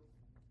to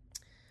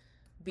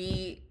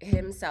be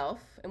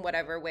himself in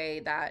whatever way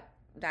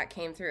that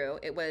came through.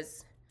 It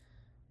was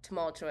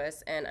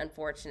tumultuous and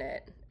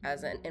unfortunate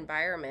as an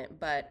environment,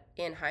 but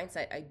in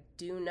hindsight, I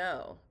do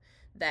know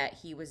that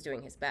he was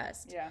doing his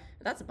best. Yeah.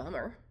 That's a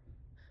bummer,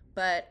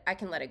 but I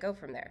can let it go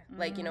from there.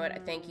 Like, you know what? I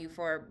thank you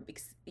for,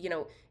 you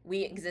know,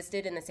 we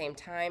existed in the same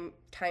time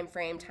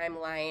frame,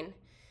 timeline.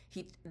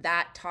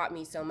 That taught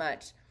me so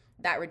much.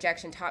 That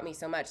rejection taught me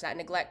so much. That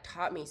neglect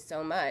taught me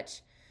so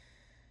much.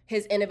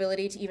 His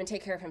inability to even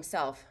take care of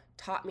himself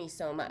taught me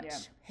so much. Yeah.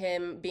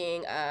 Him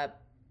being a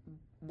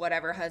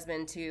whatever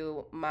husband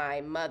to my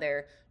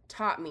mother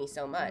taught me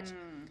so much.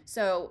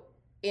 So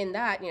in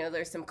that, you know,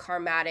 there's some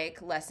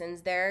karmatic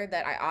lessons there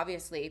that I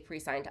obviously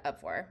pre-signed up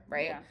for,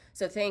 right? Yeah.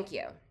 So thank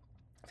you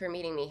for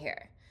meeting me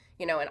here.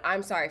 You know, and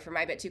I'm sorry for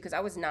my bit too, because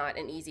I was not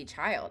an easy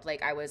child.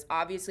 Like, I was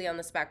obviously on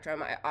the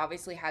spectrum. I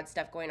obviously had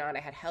stuff going on. I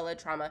had hella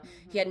trauma.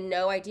 He had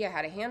no idea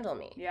how to handle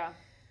me. Yeah.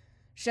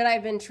 Should I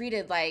have been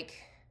treated like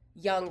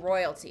young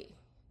royalty?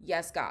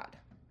 Yes, God.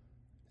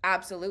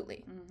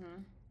 Absolutely.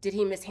 Did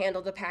he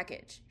mishandle the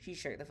package? He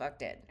sure the fuck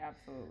did.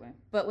 Absolutely.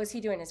 But was he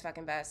doing his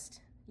fucking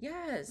best?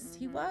 Yes,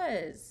 he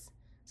was.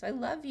 So I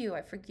love you.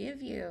 I forgive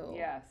you.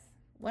 Yes.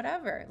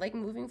 Whatever. Like,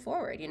 moving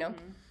forward, you know?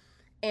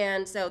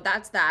 And so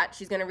that's that.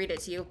 She's going to read it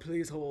to you.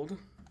 Please hold.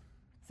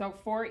 So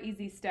 4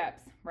 easy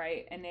steps,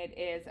 right? And it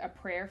is a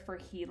prayer for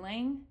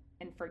healing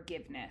and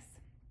forgiveness.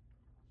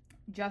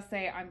 Just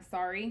say, I'm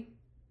sorry.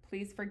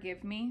 Please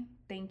forgive me.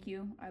 Thank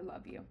you. I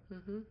love you.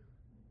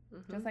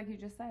 Just like you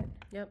just said.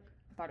 Yep.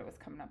 I thought it was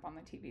coming up on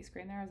the TV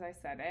screen there as I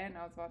said it, and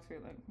I was about to be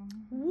like,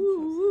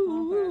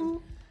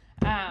 woo.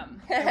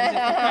 I'm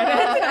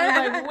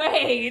like,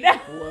 wait.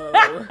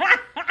 Whoa.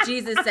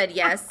 Jesus said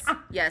yes.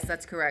 Yes,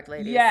 that's correct,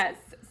 ladies. Yes.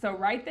 So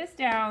write this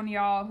down,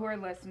 y'all who are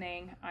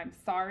listening. I'm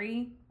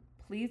sorry.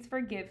 Please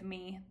forgive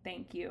me.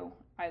 Thank you.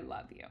 I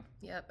love you.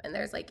 Yep. And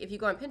there's like, if you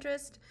go on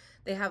Pinterest,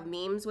 they have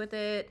memes with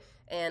it,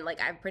 and like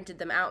I've printed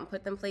them out and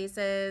put them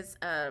places.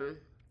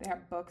 They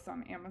have books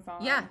on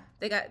Amazon. Yeah,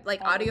 they got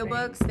like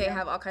audiobooks. They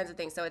have all kinds of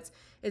things. So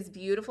it's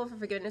beautiful for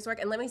forgiveness work.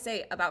 And let me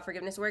say about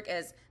forgiveness work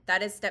is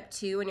that is step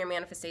 2 in your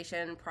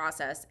manifestation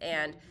process.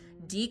 And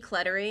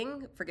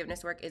decluttering,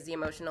 forgiveness work is the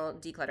emotional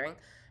decluttering.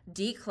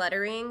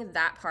 Decluttering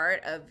that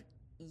part of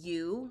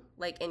you,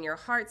 like in your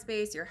heart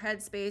space, your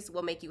head space,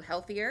 will make you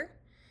healthier.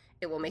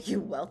 It will make you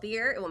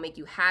wealthier. It will make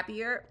you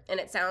happier. And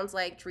it sounds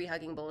like tree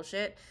hugging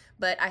bullshit,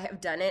 but I have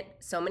done it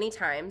so many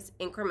times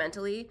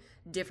incrementally.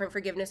 Different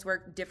forgiveness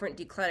work, different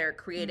declutter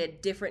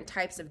created different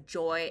types of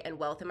joy and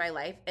wealth in my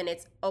life. And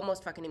it's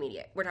almost fucking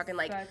immediate. We're talking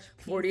like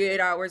 48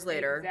 hours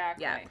later.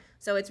 Exactly. Yeah.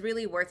 So it's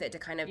really worth it to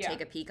kind of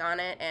take a peek on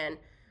it. And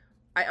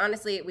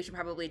we should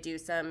probably do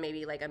some,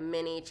 maybe like a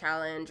mini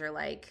challenge or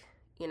like,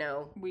 you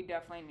know. We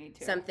definitely need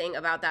to. Something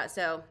about that.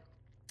 So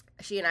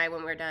she and I,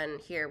 when we're done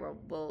here,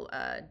 we'll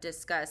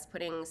discuss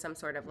putting some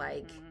sort of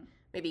like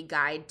maybe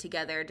guide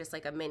together, just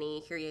like a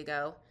mini, here you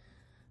go.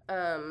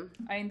 I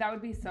mean, that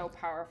would be so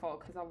powerful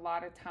because a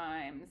lot of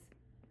times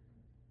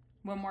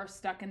when we're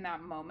stuck in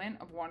that moment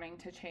of wanting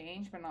to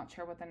change but not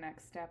sure what the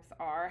next steps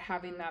are,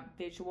 having that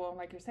visual,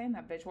 like you're saying,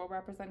 that visual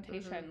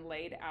representation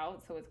laid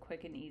out so it's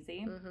quick and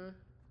easy.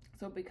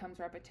 So it becomes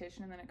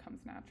repetition and then it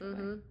comes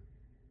naturally.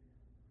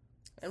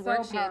 And so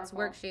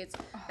worksheets.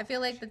 Oh, I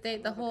feel like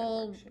the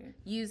whole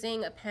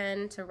using a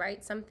pen to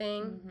write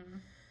something,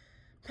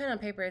 pen on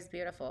paper is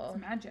beautiful.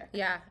 It's magic.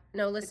 Yeah.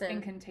 No, listen. It's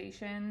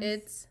incantations.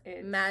 It's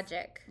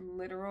magic.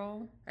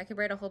 Literal. I could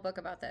write a whole book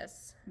about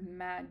this.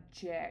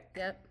 Magic.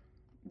 Yep.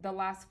 The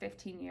last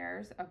 15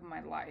 years of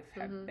my life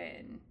have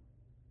been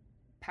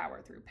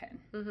power through pen.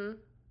 I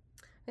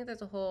think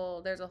there's a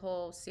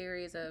whole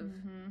series of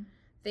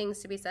things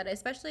to be said,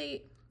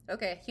 especially,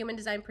 human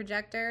design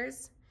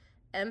projectors,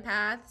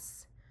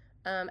 empaths,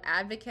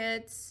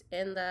 advocates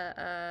in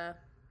the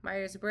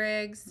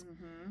Myers-Briggs.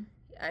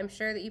 I'm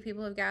sure that you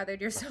people have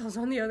gathered yourselves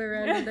on the other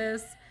end of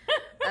this,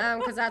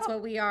 because that's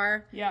what we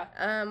are. Yeah.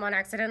 On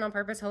accident, on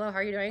purpose. Hello, how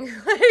are you doing?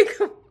 Like,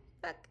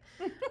 fuck.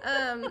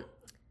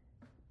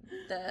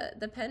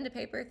 The pen to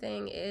paper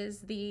thing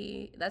is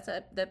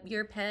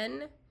your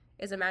pen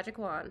is a magic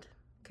wand,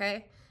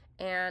 okay?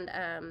 And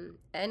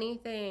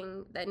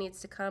anything that needs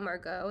to come or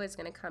go is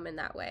going to come in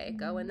that way.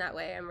 Go in that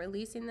way. I'm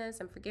releasing this.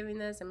 I'm forgiving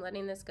this. I'm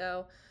letting this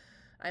go.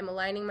 I'm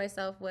aligning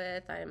myself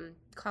with. I'm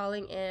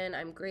calling in.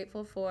 I'm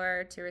grateful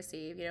for to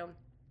receive. You know,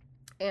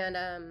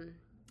 and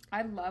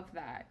I love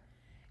that.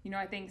 You know,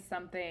 I think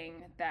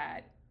something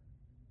that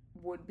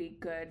would be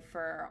good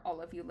for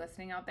all of you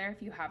listening out there,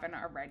 if you haven't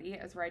already,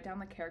 is write down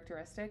the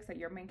characteristics that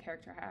your main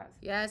character has.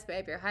 Yes,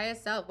 babe. Your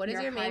highest self. What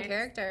is your main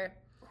character?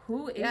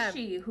 Who is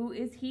she? Who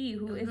is he?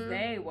 Who is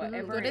they?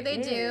 Whatever. What do they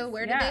do?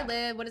 Where do they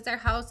live? What does their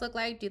house look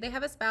like? Do they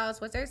have a spouse?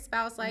 What's their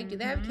spouse like? Do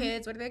they have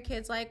kids? What are their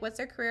kids like? What's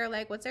their career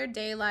like? What's their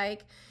day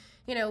like?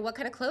 You know, what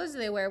kind of clothes do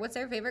they wear? What's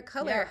their favorite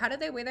color? Yeah. How do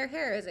they wear their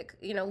hair? Is it,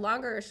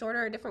 longer or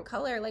shorter or a different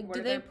color? Like, what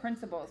are their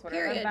principles? What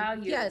are their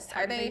values? Yes.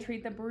 How do they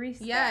treat the barista?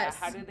 Yes.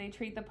 How do they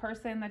treat the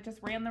person that just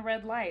ran the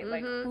red light?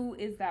 Like, who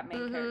is that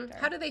main character?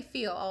 How do they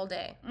feel all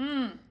day?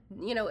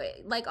 You know,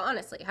 like,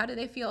 honestly, how do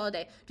they feel all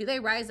day? Do they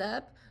rise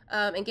up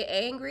and get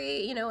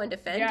angry, and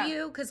defend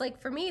you? Because, like,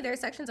 for me, there are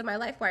sections of my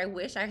life where I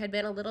wish I had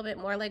been a little bit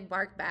more, like,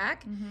 bark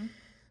back.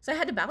 So I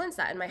had to balance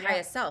that in my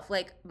highest self.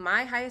 Like,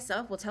 my highest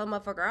self will tell a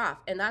motherfucker off,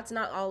 and that's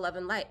not all love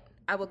and light.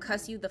 I will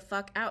cuss you the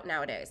fuck out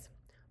nowadays.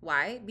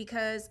 Why?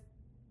 Because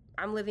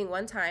I'm living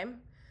one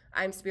time.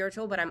 I'm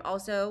spiritual, but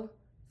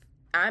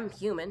I'm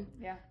human.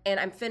 Yeah. And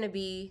I'm finna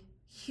be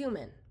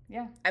human.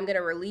 Yeah. I'm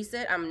gonna release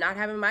it. I'm not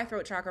having my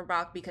throat chakra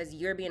blocked because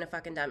you're being a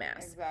fucking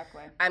dumbass.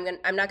 Exactly.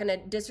 I'm not gonna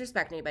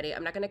disrespect anybody.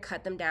 I'm not gonna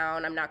cut them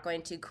down. I'm not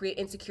going to create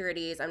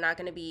insecurities. I'm not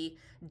gonna be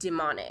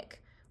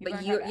demonic.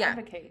 But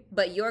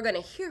you're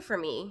gonna hear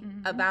from me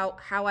about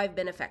how I've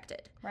been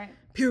affected. Right.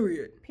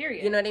 Period.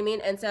 You know what I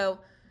mean? And so,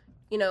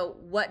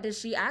 what does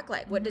she act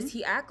like? What does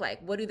he act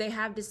like? What do they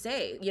have to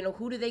say?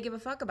 Who do they give a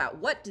fuck about?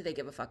 What do they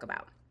give a fuck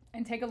about?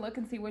 And take a look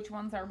and see which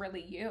ones are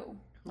really you,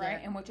 right?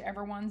 Yeah. And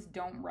whichever ones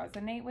don't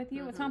resonate with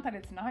you, it's not that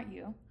it's not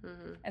you.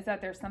 It's that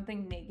there's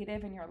something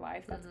negative in your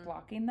life that's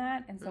blocking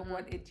that. And so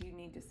what do you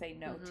need to say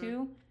no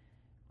to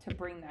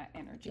bring that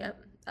energy?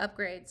 Yep.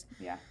 Upgrades.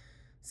 Yeah.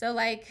 So,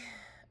 like,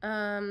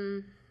 let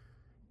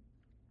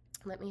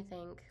me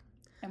think.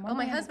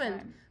 My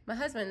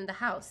husband, the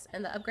house,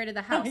 and the upgrade of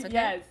the house, okay?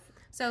 Yes.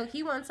 So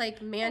he wants,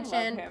 like,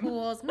 mansion,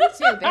 pools. Me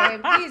too, babe.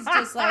 He's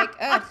just like,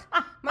 ugh.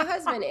 My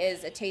husband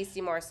is a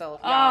tasty morsel,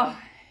 y'all.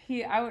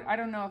 I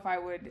don't know if I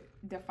would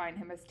define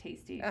him as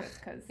tasty just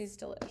because he's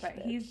delicious. But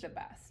he's the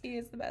best. He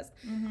is the best.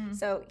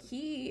 So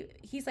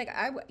he's like,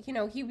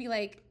 he'd be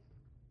like,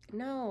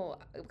 no,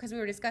 because we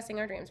were discussing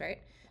our dreams, right?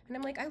 And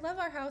I'm like, I love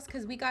our house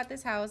because we got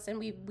this house and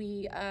we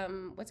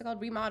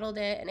remodeled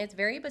it, and it's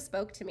very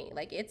bespoke to me.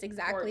 Like, it's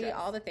exactly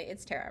all the things.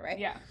 It's Tara, right?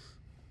 Yeah.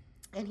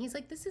 And he's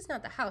like, this is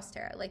not the house,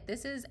 Tara. Like,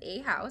 this is a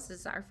house. This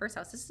is our first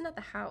house. This is not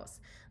the house.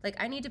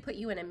 Like, I need to put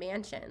you in a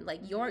mansion.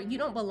 Like, you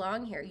don't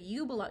belong here.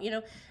 You belong,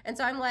 And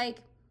so I'm like,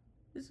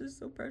 this is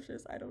so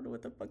precious. I don't know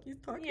what the fuck he's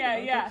talking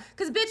about. Yeah.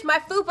 Because, bitch, my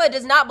fupa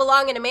does not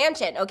belong in a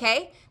mansion,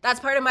 okay?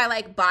 That's part of my,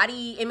 like,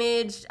 body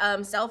image,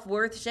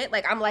 self-worth shit.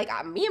 Like, I'm like,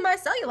 me and my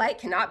cellulite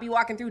cannot be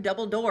walking through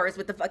double doors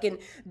with the fucking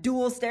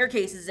dual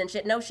staircases and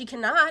shit. No, she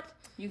cannot.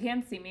 You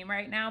can't see me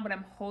right now, but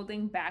I'm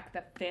holding back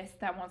the fist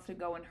that wants to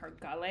go in her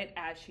gullet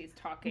as she's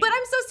talking. But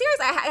I'm so serious.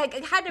 I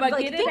had to,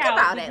 like, think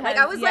about it. Like,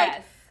 I was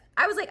like,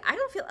 I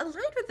don't feel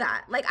aligned with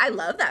that. Like, I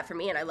love that for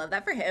me, and I love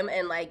that for him,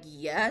 and, like,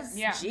 yes,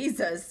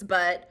 Jesus.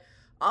 But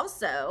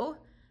also,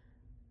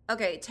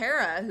 okay,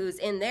 Tara, who's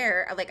in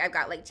there, like, I've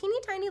got, like, teeny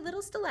tiny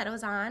little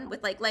stilettos on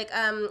with, like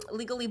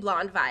Legally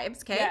Blonde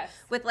vibes, okay? Yes.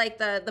 With, like,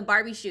 the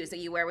Barbie shoes that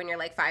you wear when you're,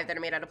 like, 5 that are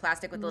made out of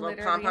plastic with a little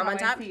pom-pom on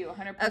top. I see you,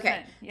 100%.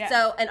 Okay. Yes.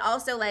 So, and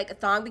also, like, a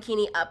thong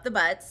bikini up the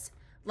butts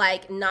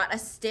like not a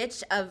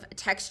stitch of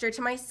texture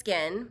to my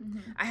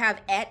skin. I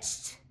have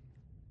etched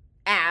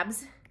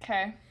abs.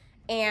 Okay.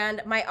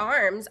 And my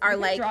arms are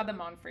like draw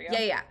them on for you.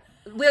 Yeah.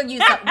 We'll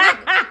use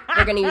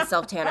we're gonna use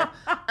self tanner.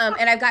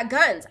 And I've got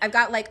guns. I've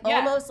got like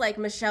almost like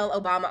Michelle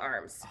Obama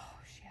arms. Oh,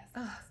 she has the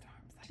best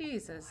arms. Like,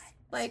 Jesus.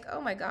 Like,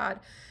 oh my God.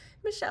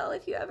 Michelle,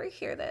 if you ever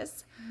hear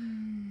this,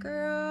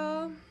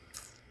 girl,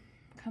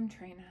 come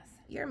train us.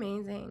 You're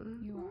amazing.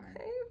 You are.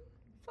 Okay.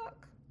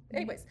 Fuck.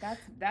 Anyways.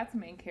 That's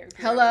main character.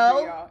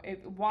 Hello?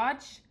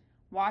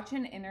 Watch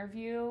an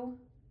interview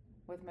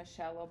with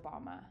Michelle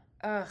Obama.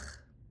 Ugh.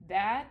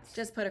 That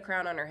just put a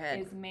crown on her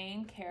head. Is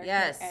main character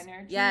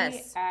energy at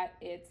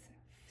its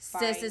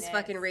finest. Sis is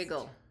fucking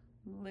regal.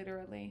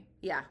 Literally.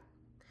 Yeah.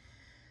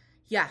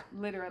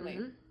 Literally.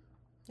 Mm-hmm.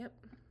 Yep.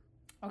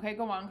 Okay,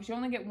 go on, because you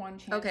only get one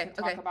chance to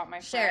talk about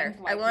my friend.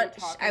 Like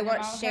I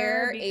want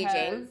Cher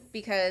aging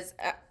because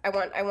I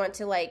want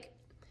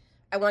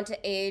to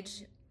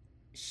age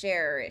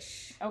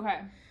Cher-ish. Okay.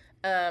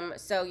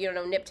 So you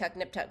know, nip tuck,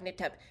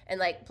 and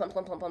like plump,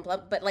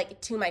 but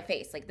like to my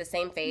face, like the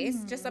same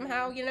face, just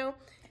somehow, you know,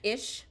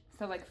 ish.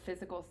 So like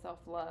physical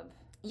self-love.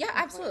 Yeah,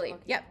 absolutely.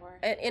 Yep.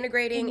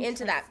 Integrating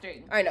into that.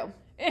 I know.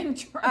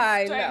 Interesting.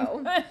 I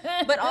know.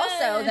 But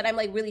also that I'm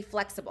like really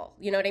flexible.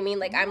 You know what I mean?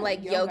 Like I'm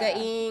like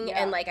yoga-ing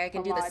and like I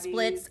can do the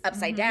splits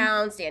upside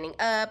down, standing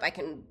up. I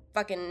can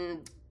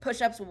fucking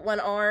push-ups with one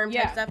arm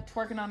type stuff.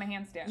 Twerking on a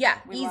handstand. Yeah,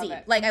 easy.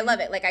 Like I love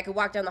it. Like I could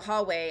walk down the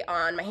hallway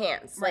on my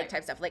hands, like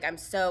type stuff. Like I'm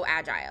so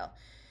agile.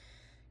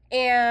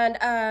 And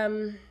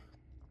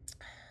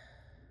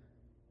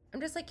I'm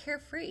just like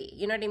carefree.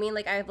 You know what I mean?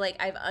 Like I've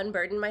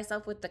unburdened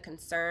myself with the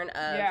concern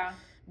of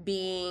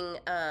being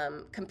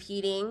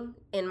competing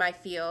in my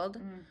field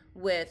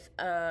with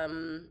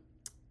having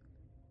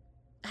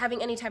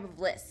any type of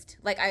list.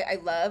 Like I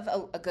love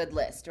a good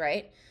list,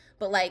 right?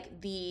 But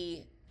like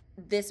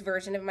this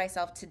version of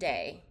myself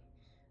today,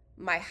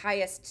 my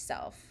highest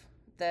self,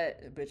 the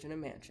bitch in a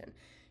mansion,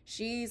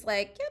 she's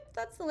like, yep,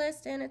 that's the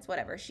list, and it's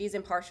whatever. She's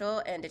impartial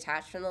and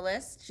detached from the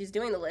list. She's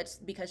doing the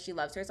list because she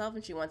loves herself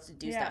and she wants to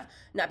do stuff,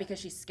 not because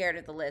she's scared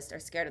of the list or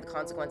scared of the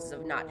consequences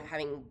of not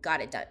having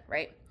got it done,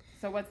 right?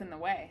 So what's in the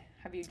way?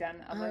 Have you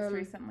done a list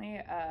recently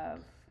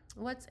of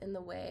what's in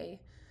the way?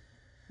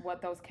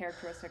 What those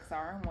characteristics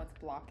are and what's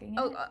blocking it?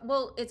 Oh,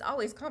 well, it's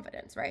always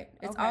confidence, right?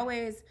 It's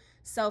always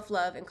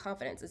self-love and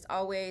confidence. It's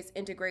always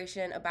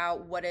integration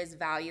about what is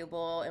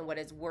valuable and what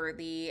is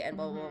worthy and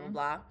blah, blah, blah,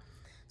 blah.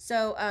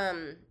 So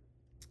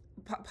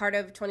part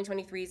of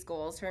 2023's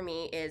goals for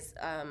me is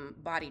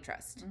body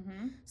trust.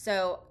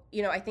 So,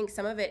 you know, I think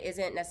some of it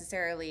isn't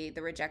necessarily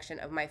the rejection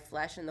of my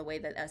flesh and the way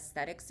that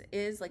aesthetics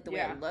is, like the way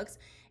it looks.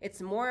 It's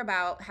more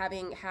about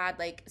having had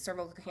like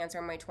cervical cancer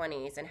in my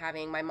 20s and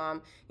having my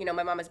mom, you know,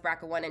 my mom is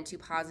BRCA1 and 2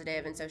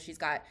 positive. And so she's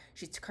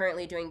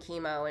currently doing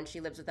chemo and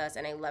she lives with us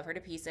and I love her to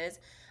pieces.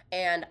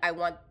 And I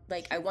want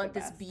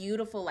this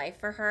beautiful life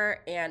for her.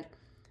 And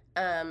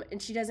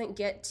she doesn't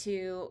get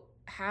to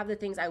have the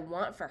things I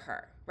want for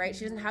her, right?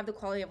 She doesn't have the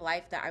quality of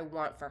life that I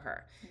want for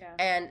her.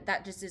 And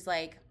that just is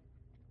like,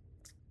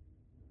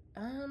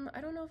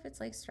 I don't know if it's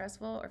like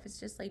stressful or if it's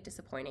just like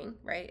disappointing,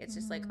 right? It's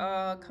just like,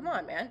 oh, come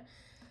on, man.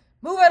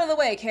 Move out of the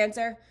way,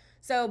 cancer.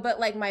 So, but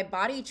like my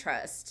body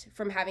trust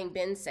from having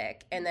been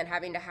sick and then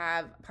having to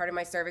have part of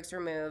my cervix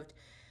removed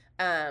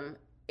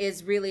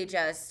is really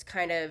just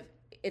kind of,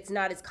 it's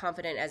not as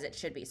confident as it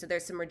should be. So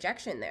there's some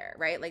rejection there,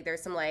 right? Like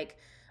there's some like,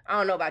 I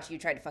don't know about you,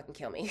 tried to fucking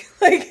kill me.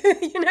 Like,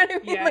 you know what I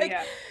mean?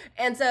 Yeah.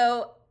 And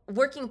so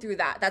working through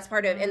that, that's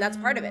part of it. That's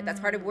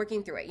part of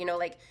working through it. You know,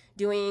 like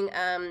doing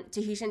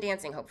Tahitian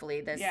dancing,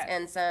 hopefully,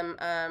 and some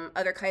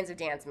other kinds of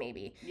dance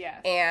maybe.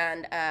 Yes.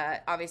 And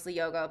obviously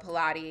yoga,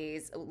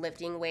 Pilates,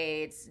 lifting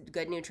weights,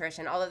 good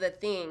nutrition, all of the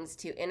things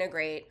to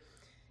integrate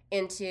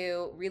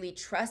into really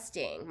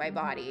trusting my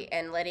body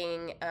and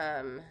letting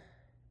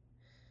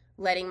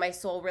my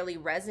soul really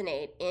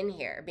resonate in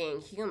here, being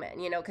human,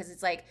 you know, because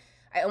it's like,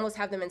 I almost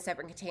have them in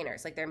separate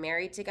containers. Like they're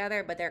married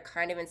together, but they're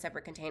kind of in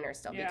separate containers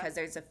still because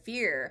there's a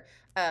fear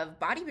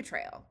of body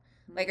betrayal.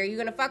 Like, are you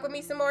gonna fuck with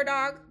me some more,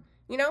 dog?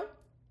 You know?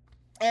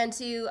 And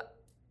to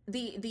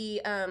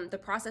the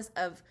process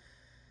of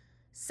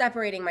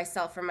separating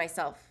myself from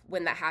myself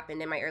when that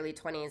happened in my early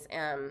 20s,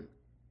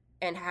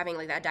 and having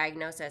like that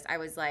diagnosis, I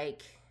was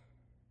like,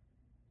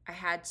 I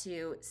had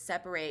to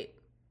separate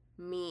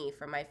me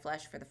from my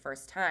flesh for the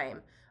first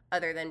time,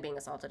 other than being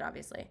assaulted,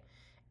 obviously.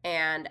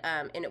 And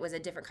it was a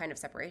different kind of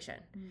separation.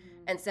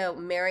 And so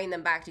marrying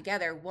them back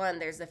together, one,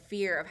 there's the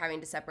fear of having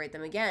to separate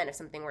them again if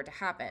something were to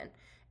happen.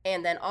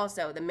 And then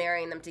also the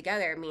marrying them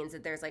together means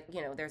that there's like,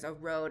 you know, there's a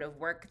road of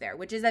work there,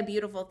 which is a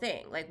beautiful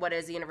thing. Like, what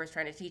is the universe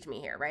trying to teach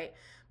me here, right?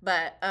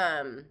 But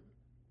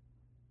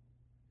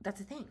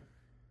that's a thing.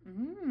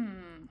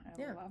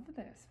 I love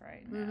this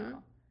right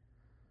now.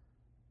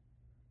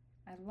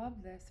 I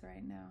love this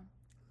right now.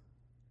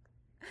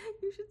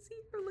 You should see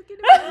her looking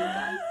at me,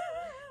 guys.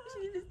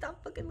 You need to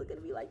stop fucking looking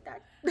at me like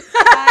that.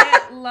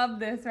 I love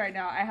this right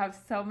now. I have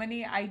so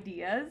many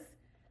ideas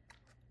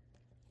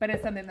But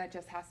it's something that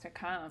just has to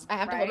come. I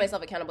have to hold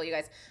myself accountable, you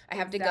guys. I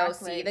have to go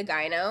see the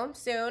gyno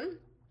soon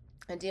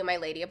and do my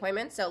lady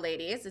appointment. So,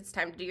 ladies, it's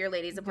time to do your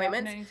ladies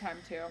appointments. Definitely time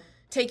to.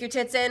 Take your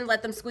tits in,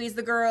 let them squeeze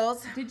the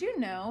girls. Did you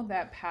know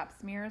that pap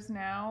smears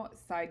now,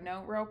 side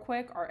note real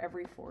quick, are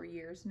every 4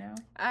 years now?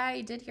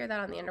 I did hear that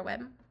on the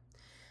interweb.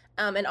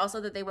 And also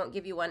that they won't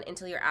give you one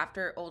until you're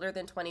older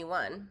than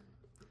 21.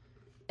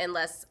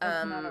 Unless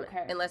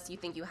you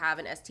think you have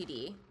an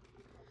STD.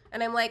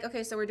 And I'm like,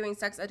 okay, so we're doing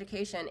sex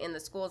education in the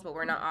schools, but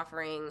we're not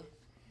offering...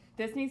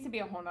 This needs to be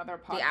a whole nother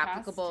podcast. The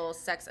applicable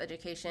sex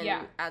education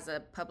as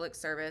a public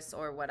service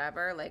or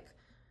whatever. Like...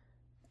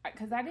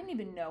 Because I didn't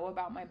even know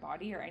about my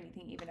body or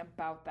anything even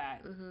about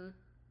that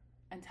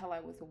until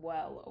I was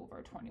well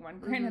over 21.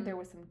 Granted, there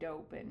was some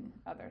dope and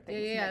other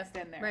things mixed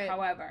in there. Right.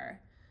 However,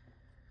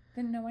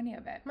 didn't know any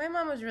of it. My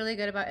mom was really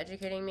good about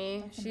educating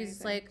me. That's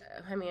She's amazing. Like,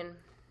 I mean,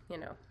 you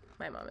know,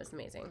 my mom is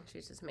amazing.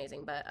 She's just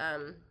amazing. But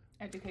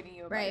educating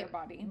you about your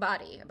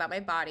body. About my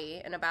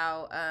body and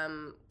about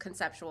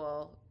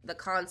the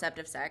concept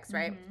of sex,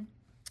 right?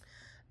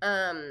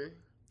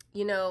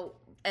 You know,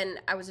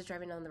 and I was just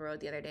driving down the road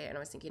the other day and I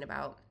was thinking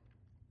about,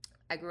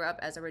 I grew up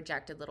as a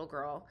rejected little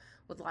girl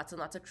with lots and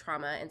lots of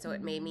trauma. And so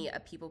it made me a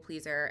people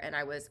pleaser, and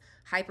I was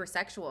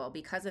hypersexual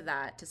because of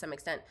that to some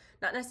extent,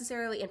 not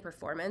necessarily in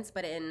performance,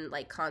 but in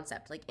like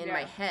concept, like in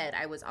my head,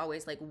 I was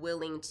always like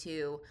willing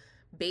to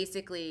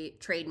basically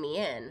trade me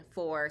in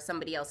for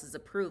somebody else's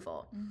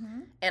approval.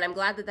 And I'm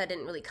glad that that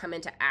didn't really come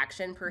into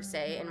action per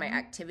se in my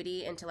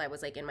activity until I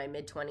was like in my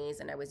mid-20s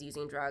and I was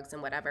using drugs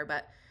and whatever.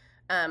 But,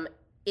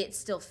 it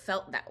still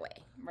felt that way,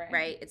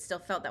 right? It still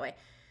felt that way.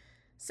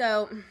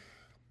 So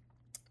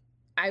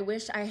I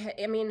wish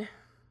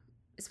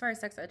as far as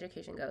sex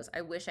education goes,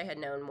 I wish I had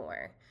known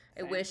more.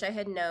 Same. I wish I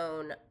had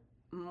known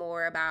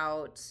more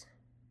about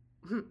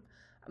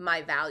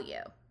my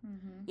value,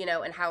 you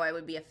know, and how I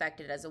would be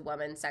affected as a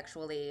woman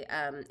sexually,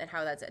 and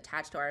how that's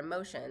attached to our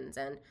emotions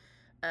and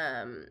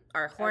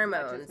our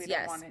hormones. As much as we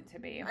don't want it to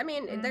be. I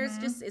mean, there's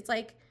just, it's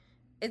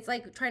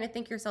like trying to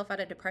think yourself out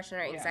of depression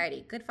or anxiety.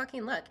 Yeah. Good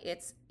fucking luck.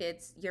 It's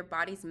your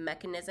body's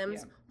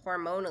mechanisms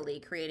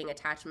hormonally creating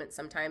attachment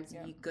sometimes.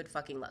 You good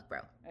fucking luck, bro.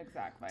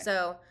 Exactly.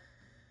 So,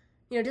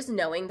 you know, just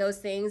knowing those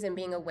things and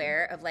being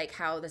aware of like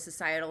how the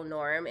societal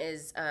norm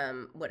is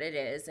what it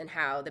is and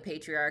how the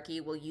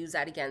patriarchy will use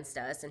that against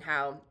us and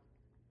how,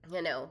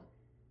 you know,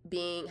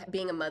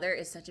 being a mother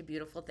is such a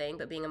beautiful thing,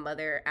 but being a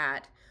mother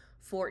at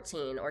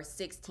 14 or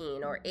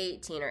 16 or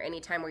 18 or any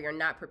time where you're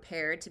not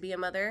prepared to be a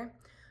mother,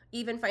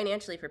 even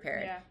financially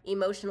prepared,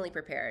 emotionally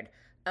prepared,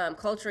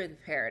 culturally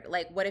prepared.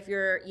 Like, what if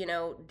you're, you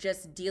know,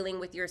 just dealing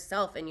with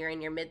yourself and you're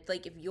in your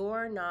like, if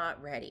you're not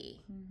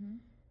ready,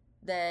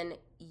 then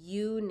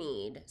you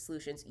need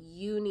solutions.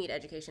 You need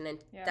education.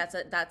 And that's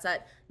a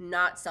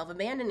not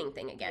self-abandoning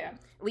thing again. Yeah.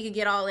 We could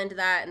get all into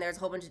that, and there's a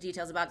whole bunch of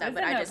details about that.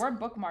 We're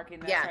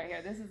bookmarking this right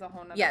here. This is a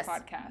whole nother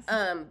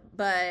podcast.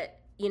 But,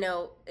 you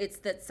know, it's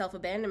that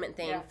self-abandonment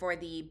thing for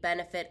the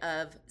benefit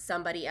of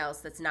somebody else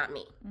that's not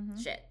me.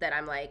 Shit. That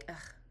I'm like, ugh,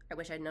 I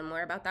wish I'd known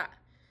more about that.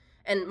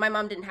 And my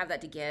mom didn't have that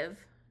to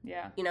give.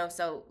 Yeah. You know,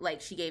 so, like,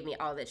 she gave me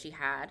all that she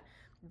had.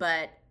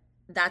 But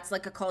that's,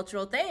 like, a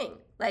cultural thing.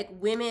 Like,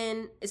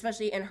 women,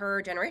 especially in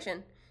her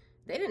generation,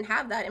 they didn't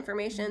have that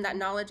information, that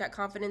knowledge, that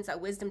confidence, that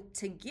wisdom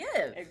to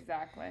give.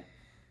 Exactly.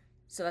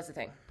 So that's the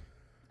thing.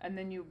 And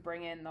then you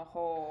bring in the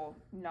whole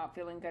not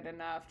feeling good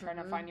enough, trying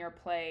to find your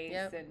place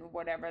and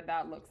whatever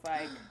that looks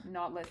like,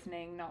 not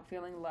listening, not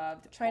feeling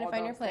loved. Trying to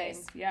find your place.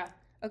 Things. Yeah.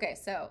 Okay,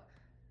 so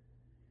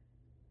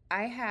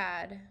I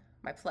had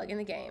my plug in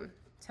the game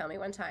tell me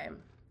one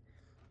time,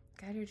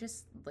 God, you're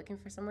just looking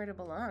for somewhere to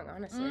belong,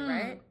 honestly,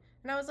 right?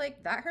 And I was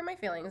like, that hurt my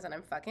feelings and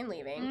I'm fucking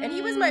leaving. And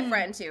he was my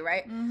friend too,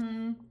 right?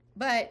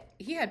 But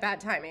he had bad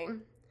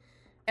timing.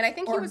 And I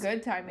think he was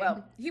good timing.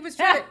 Well, he was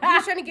trying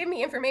to give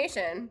me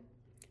information.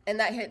 And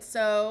that hit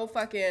so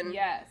fucking...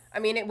 Yes. I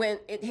mean,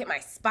 it hit my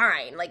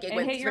spine. Like, it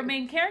went hit your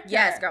main character.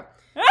 Yes, girl.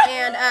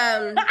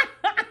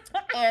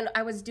 And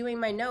I was doing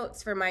my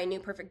notes for my new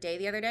perfect day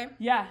the other day.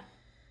 Yeah.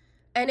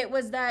 And it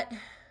was that...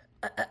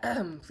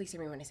 please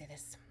hear me when I say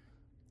this.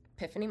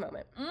 Epiphany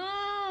moment.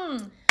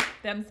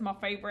 Them's my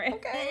favorite.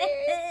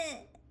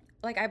 Okay.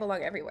 Like, I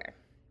belong everywhere.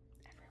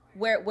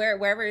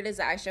 Wherever it is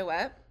that I show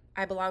up,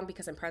 I belong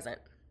because I'm present.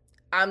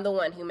 I'm the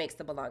one who makes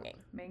the belonging.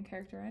 Main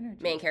character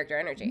energy. Main character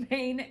energy.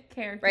 Main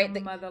character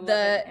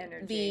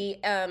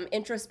energy. The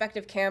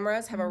introspective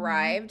cameras have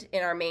arrived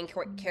in our main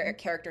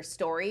character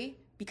story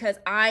because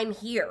I'm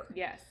here.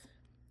 Yes.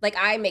 Like,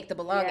 I make the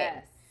belonging.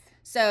 Yes.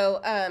 So,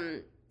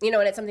 you know,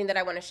 and it's something that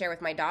I want to share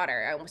with my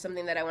daughter.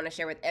 Something that I want to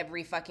share with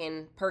every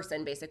fucking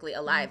person basically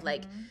alive.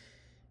 Like,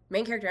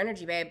 main character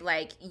energy, babe.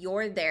 Like,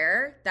 you're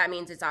there. That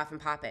means it's off and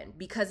popping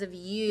because of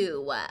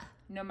you.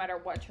 No matter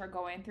what you're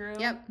going through,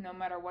 no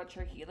matter what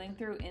you're healing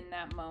through in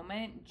that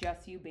moment,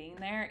 just you being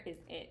there is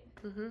it.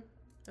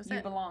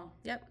 You belong.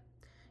 Yep.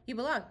 You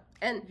belong.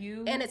 And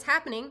it's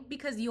happening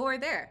because you're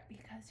there.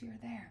 Because you're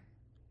there.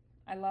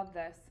 I love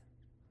this.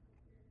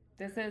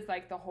 This is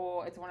like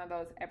it's one of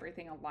those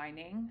everything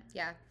aligning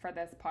for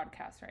this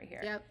podcast right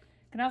here. Yep.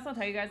 Can I also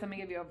tell you guys, let me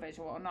give you a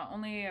visual. Not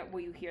only will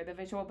you hear the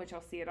visual, but you'll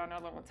see it on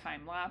our little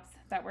time lapse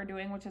that we're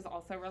doing, which is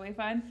also really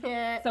fun.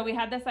 So we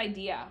had this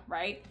idea,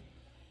 right?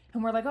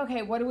 And we're like,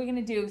 okay, what are we going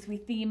to do? So we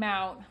theme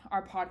out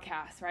our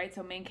podcast, right?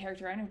 So main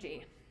character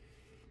energy.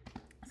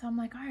 So I'm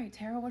like, all right,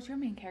 Tara, what's your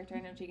main character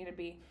energy going to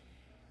be?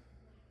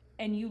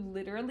 And you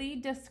literally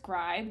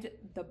described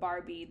the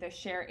Barbie, the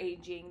Cher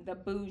aging, the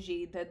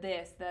bougie, the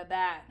this, the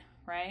that,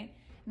 right?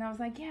 And I was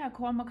like, yeah,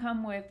 cool. I'm going to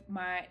come with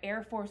my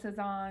Air Forces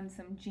on,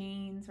 some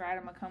jeans, right?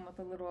 I'm going to come with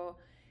a little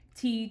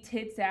tee,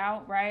 tits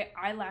out, right?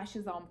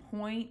 Eyelashes on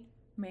point,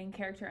 main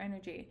character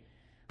energy.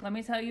 Let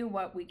me tell you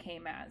what we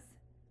came as.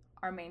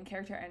 Our main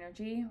character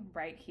energy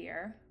right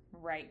here,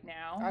 right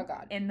now. Oh,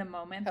 God. In the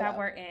moment Hello. that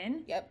we're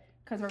in. Yep.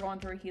 Because we're going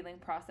through a healing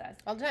process.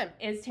 All the time.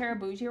 Is Tara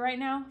bougie right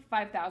now?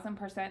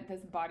 5,000%.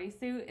 This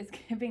bodysuit is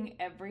giving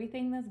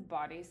everything this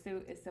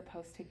bodysuit is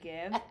supposed to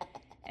give.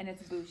 And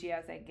it's bougie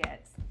as it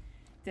gets.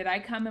 Did I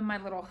come in my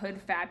little hood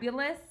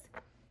fabulous?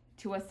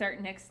 To a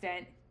certain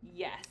extent,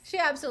 yes. She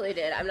absolutely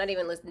did. I'm not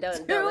even listening.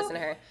 Don't listen to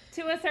her.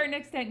 To a certain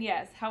extent,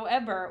 yes.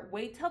 However,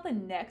 wait till the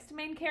next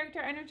main character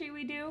energy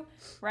we do,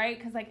 right?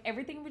 Because like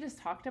everything we just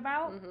talked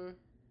about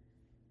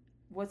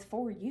was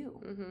for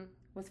you,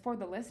 was for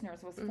the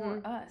listeners, was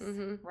for us,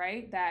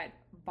 right? That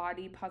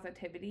body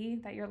positivity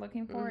that you're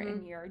looking for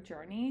in your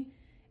journey.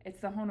 It's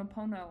the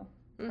Ho'oponopono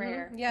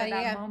prayer for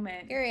that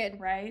moment. Period.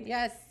 Right?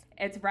 Yes.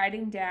 It's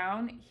writing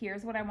down,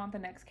 here's what I want the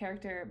next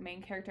character,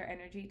 main character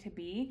energy to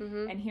be,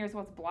 and here's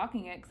what's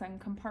blocking it because I'm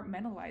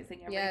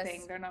compartmentalizing everything.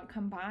 Yes. They're not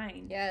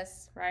combined.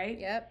 Yes. Right?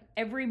 Yep.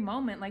 Every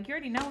moment, like you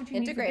already know what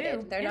you need to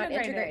do. They're not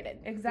integrated.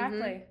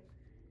 Exactly.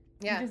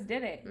 Yeah. You just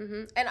did it.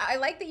 And I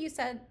like that you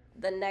said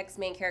the next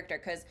main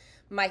character because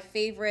my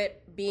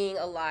favorite being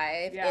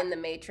alive in the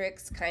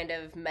Matrix kind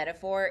of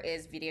metaphor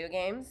is video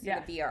games,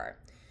 the VR.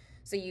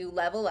 So you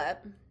level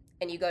up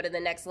and you go to the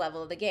next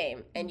level of the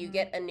game and you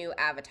get a new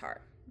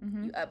avatar.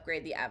 You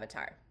upgrade the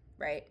avatar,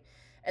 right?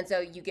 And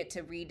so you get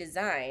to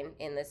redesign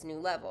in this new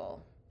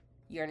level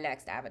your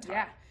next avatar.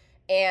 Yeah.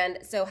 And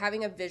so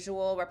having a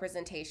visual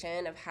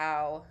representation of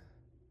how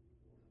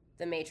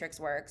the Matrix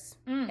works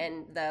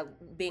and the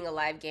being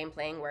alive game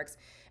playing works.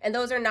 And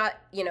those are not,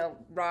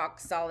 rock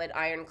solid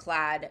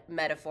ironclad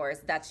metaphors.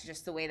 That's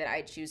just the way that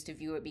I choose to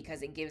view it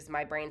because it gives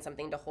my brain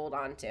something to hold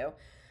on to.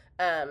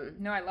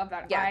 No, I love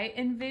that. Yeah. I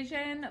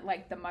envision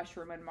like the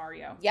mushroom in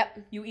Mario. Yep.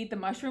 You eat the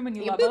mushroom and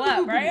you level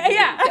up, right?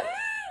 Yeah.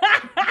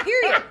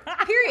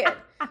 Period.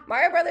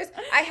 Mario Brothers.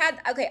 I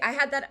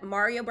had that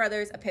Mario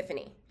Brothers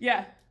epiphany.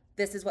 Yeah.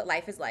 This is what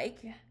life is like.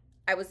 Yeah.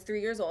 I was 4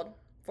 years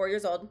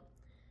old,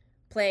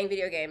 playing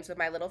video games with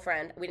my little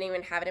friend. We didn't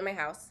even have it in my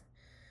house.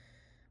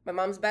 My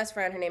mom's best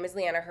friend, her name is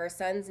Leanna. Her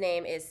son's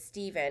name is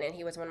Steven, and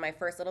he was one of my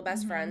first little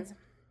best friends.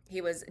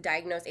 He was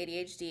diagnosed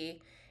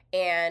ADHD,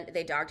 and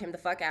they dogged him the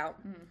fuck out.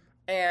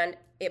 And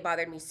it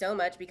bothered me so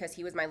much because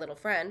he was my little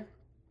friend.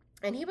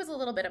 And he was a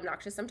little bit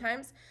obnoxious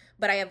sometimes,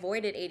 but I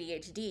avoided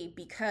ADHD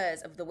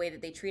because of the way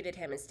that they treated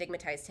him and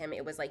stigmatized him.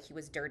 It was like he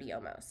was dirty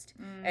almost.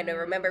 And I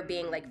remember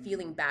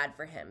feeling bad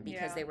for him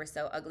because they were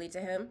so ugly to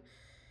him.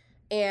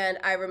 And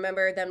I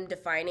remember them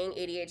defining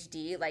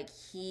ADHD like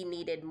he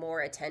needed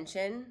more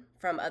attention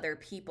from other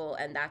people,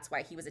 and that's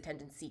why he was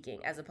attention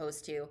seeking as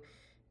opposed to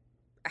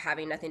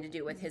having nothing to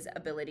do with his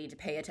ability to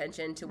pay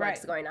attention to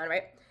what's going on,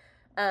 right?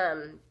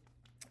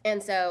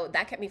 And so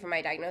that kept me from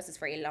my diagnosis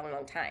for a long,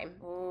 long time,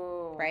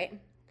 right?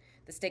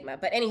 The stigma.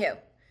 But anywho,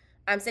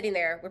 I'm sitting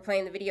there, we're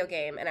playing the video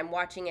game, and I'm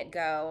watching it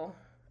go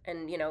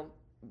and,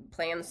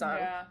 playing the song.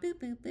 Yeah. Boop,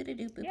 boop, boop,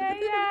 boop,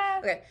 boop.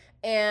 Okay.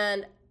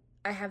 And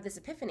I have this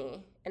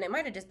epiphany, and it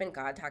might have just been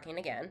God talking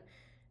again,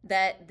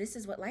 that this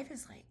is what life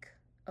is like.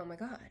 Oh my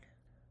God.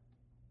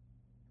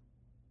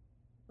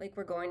 Like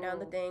we're going down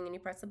the thing and you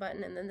press the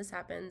button and then this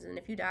happens and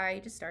if you die,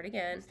 you just start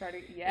again.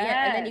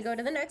 Yeah, and then you go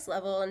to the next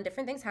level and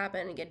different things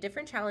happen and get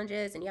different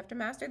challenges and you have to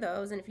master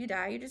those and if you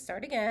die, you just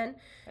start again.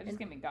 That just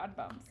give me God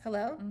bumps.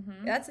 Hello?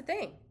 That's the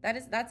thing.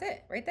 That's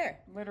it right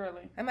there.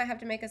 Literally. I might have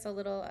to make us a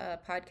little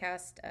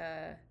podcast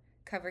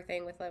cover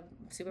thing with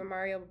Super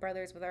Mario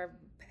Brothers with our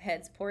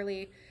heads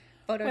poorly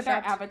photoshopped. With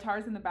our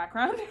avatars in the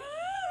background.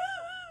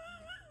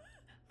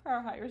 For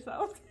our higher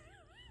selves.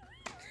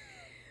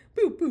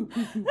 Boop, boop,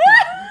 boop, boop.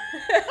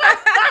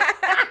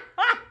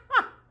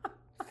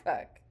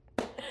 Fuck.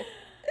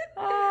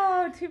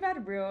 Oh, too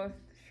bad real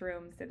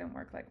shrooms didn't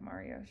work like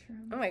Mario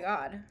shrooms. Oh my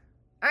God.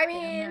 I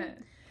mean,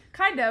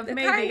 kind of,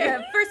 maybe. Kind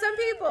of. For some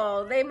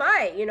people, they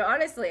might,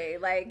 honestly.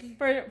 Like,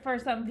 for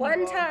some people.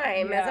 One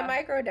time as a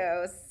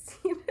microdose,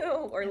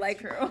 or that's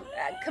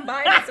like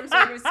combined with some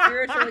sort of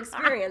spiritual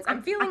experience.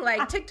 I'm feeling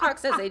like TikTok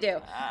says they do.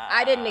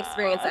 I didn't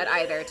experience that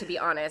either, to be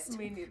honest.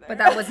 Me neither. But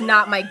that was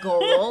not my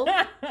goal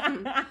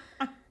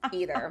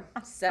either.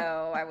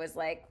 So I was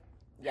like,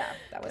 yeah,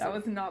 that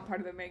was not part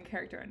of the main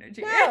character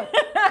energy. No,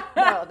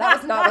 that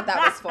was not what that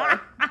was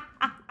for.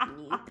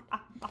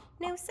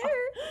 No, sir.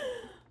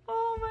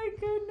 Oh my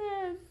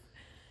goodness.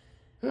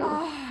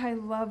 Oh, I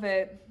love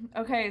it.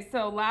 Okay,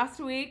 so last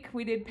week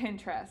we did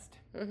Pinterest.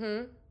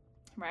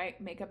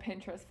 Right? Make a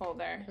Pinterest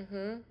folder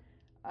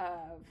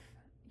of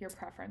your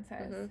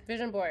preferences. Mm-hmm.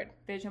 Vision board.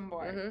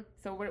 Mm-hmm.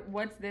 So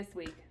what's this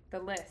week? The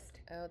list.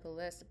 Oh, the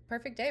list.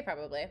 Perfect day,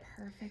 probably.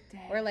 Perfect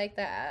day. Or like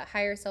the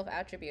higher self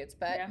attributes.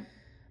 But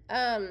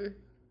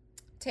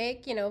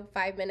take,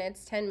 5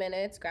 minutes, 10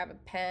 minutes, grab a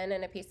pen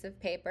and a piece of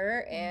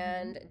paper,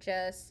 and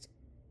just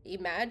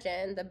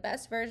imagine the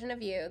best version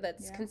of you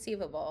that's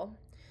conceivable.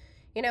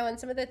 And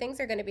some of the things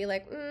are going to be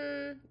like,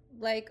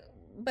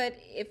 but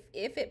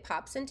if it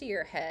pops into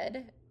your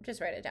head, just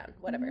write it down,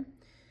 whatever.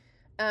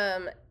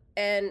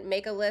 And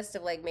make a list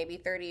of like maybe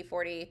 30,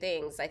 40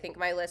 things. I think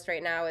my list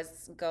right now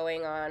is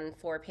going on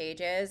 4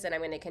 pages, and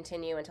I'm going to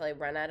continue until I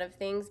run out of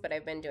things, but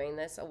I've been doing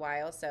this a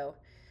while, so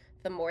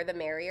the more the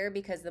merrier,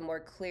 because the more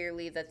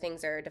clearly the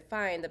things are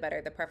defined, the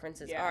better the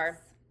preferences are.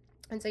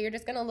 And so you're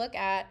just going to look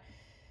at,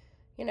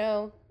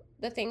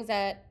 the things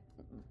that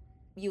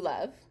you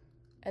love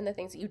and the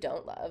things that you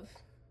don't love,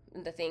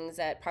 and the things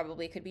that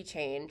probably could be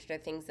changed, or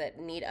things that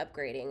need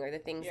upgrading, or the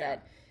things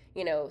that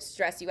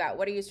stress you out.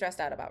 What are you stressed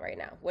out about right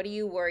now? What do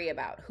you worry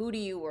about? Who do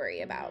you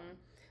worry about?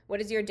 What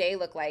does your day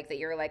look like that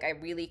you're like, I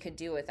really could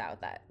do without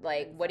that?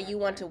 Like, what do you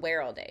want to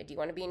wear all day? Do you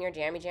want to be in your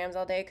jammy jams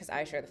all day? Because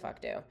I sure the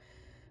fuck do.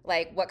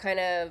 Like, what kind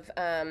of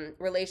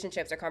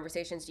relationships or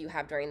conversations do you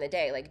have during the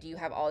day? Like, do you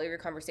have all of your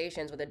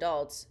conversations with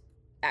adults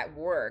at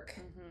work?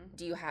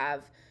 Do you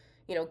have,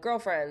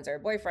 girlfriends or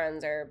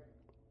boyfriends or,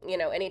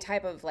 any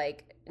type of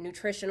like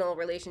nutritional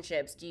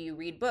relationships? Do you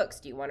read books?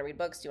 Do you want to read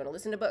books? Do you want to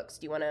listen to books?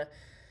 Do you want to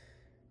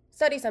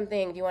study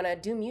something? Do you want to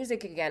do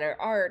music again, or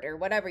art, or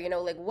whatever?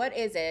 Like, what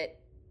is it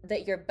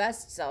that your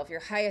best self, your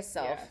highest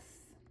self,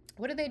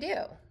 what do they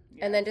do?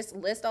 And then just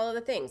list all of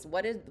the things.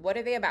 What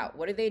are they about?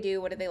 What do they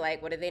do? What do they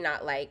like? What do they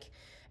not like?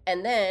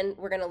 And then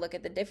we're going to look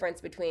at the difference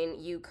between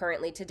you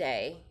currently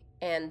today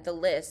and the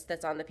list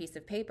that's on the piece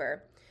of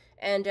paper,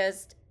 and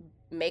just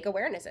make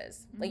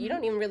awarenesses. Like, you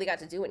don't even really got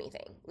to do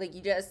anything. Like,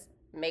 you just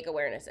make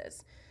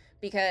awarenesses,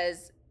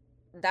 because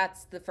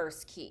that's the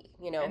first key,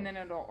 And then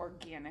it'll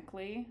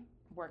organically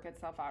work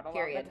itself out a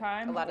lot of the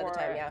time.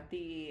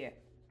 The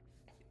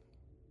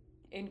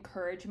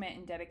encouragement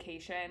and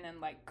dedication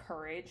and like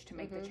courage to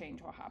make the change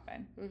will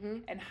happen.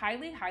 And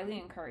highly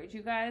encourage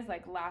you guys.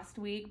 Like last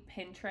week,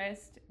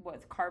 Pinterest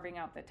was carving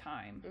out the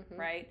time,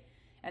 right?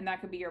 And that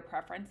could be your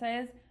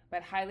preferences,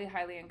 but highly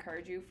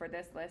encourage you for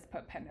this list,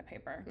 put pen to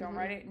paper. Don't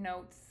write it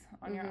notes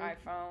on your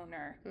iPhone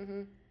or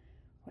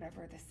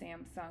whatever the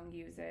Samsung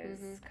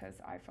uses, because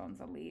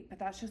iPhone's elite, but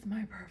that's just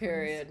my preference.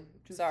 Period.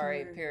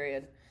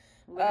 Period.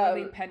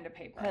 Literally pen to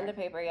paper. Pen to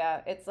paper,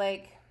 yeah. It's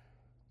like,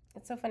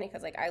 it's so funny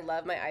because like I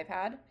love my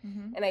iPad,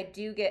 and I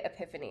do get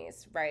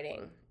epiphanies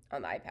writing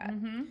on the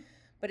iPad,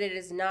 but it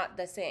is not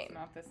the same. It's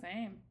not the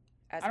same.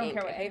 As I don't ink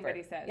care what and paper.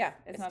 anybody says. Yeah,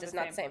 it's just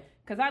not the same.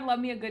 Because I love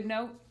me a good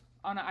note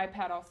on an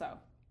iPad also.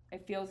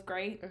 It feels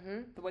great.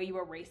 The way you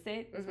erase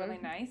it is really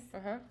nice.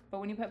 But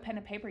when you put pen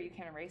to paper, you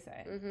can't erase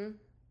it.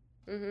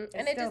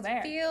 And it just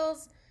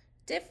feels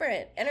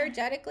different.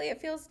 Energetically,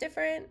 it feels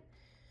different.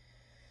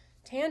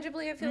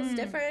 Tangibly, it feels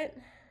different.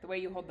 The way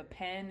you hold the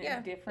pen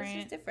is different. It's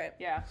just different.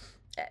 Yeah.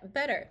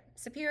 Better,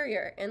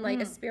 superior, in like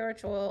a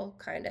spiritual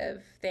kind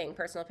of thing.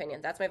 Personal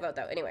opinion. That's my vote,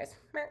 though. Anyways.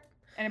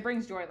 And it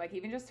brings joy. Like,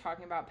 even just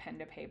talking about pen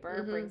to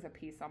paper brings a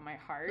peace on my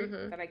heart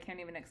that I can't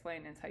even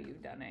explain until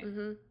you've done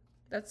it.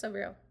 That's so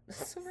real.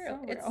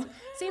 It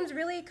seems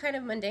really kind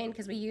of mundane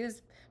because we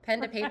use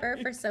pen to paper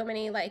for so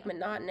many like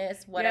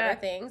monotonous whatever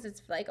things.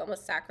 It's like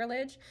almost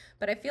sacrilege.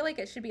 But I feel like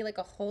it should be like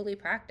a holy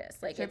practice.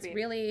 Like, it's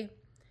really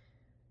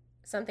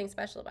something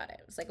special about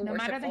it. It's like a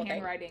worshipful thing. No matter the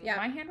handwriting. Yeah.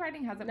 My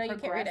handwriting hasn't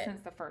progressed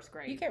since the first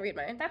grade. You can't read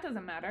mine. That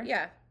doesn't matter.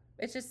 Yeah.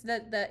 It's just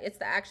it's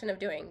the action of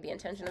doing, the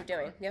intention of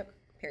doing. Yep.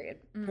 Period.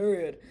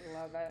 Period.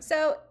 Love it.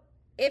 So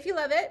if you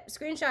love it,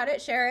 screenshot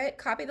it, share it,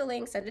 copy the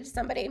link, send it to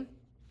somebody.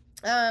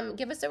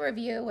 Give us a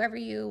review wherever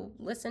you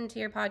listen to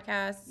your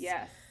podcasts.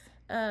 Yes.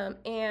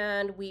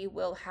 And we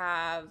will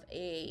have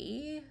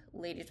a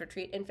ladies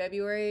retreat in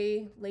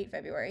February, late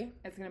February.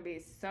 It's going to be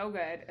so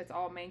good. It's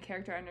all main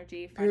character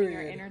energy, finding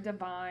your inner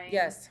divine.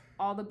 Yes.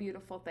 All the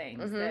beautiful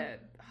things, the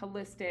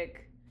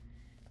holistic,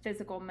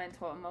 physical,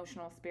 mental,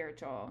 emotional,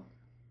 spiritual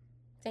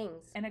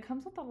things. And it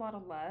comes with a lot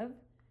of love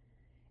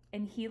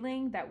and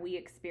healing that we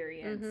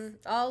experience.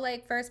 All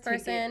like first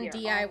person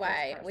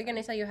DIY. We're going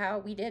to tell you how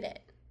we did it.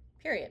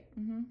 Period.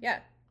 Yeah.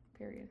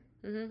 Period.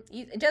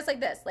 Just like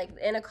this, like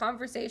in a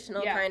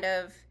conversational kind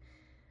of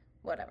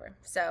whatever.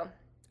 So,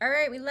 all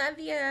right, we love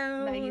you.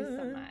 Love you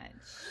so much.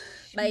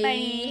 Bye.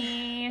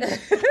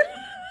 Bye.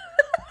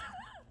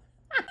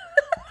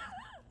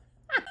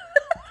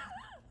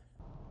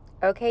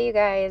 Okay, you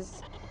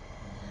guys.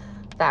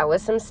 That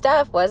was some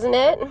stuff, wasn't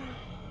it?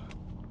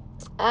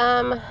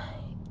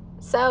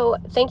 So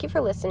thank you for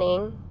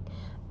listening.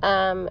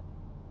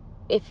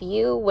 If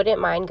you wouldn't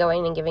mind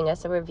going and giving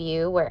us a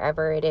review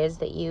wherever it is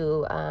that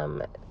you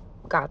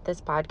got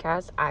this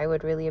podcast, I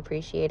would really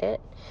appreciate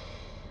it.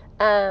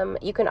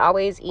 You can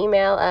always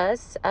email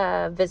us,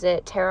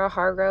 visit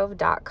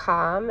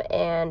tarahargrove.com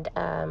and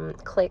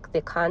click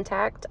the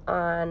contact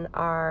on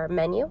our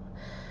menu.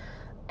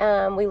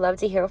 We love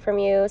to hear from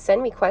you.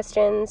 Send me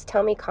questions,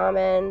 tell me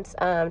comments,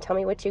 tell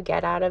me what you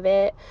get out of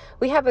it.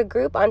 We have a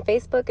group on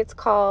Facebook. It's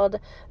called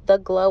The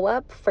Glow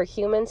Up for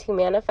Humans Who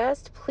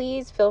Manifest.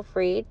 Please feel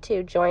free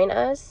to join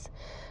us.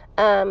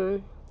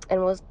 And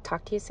we'll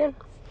talk to you soon.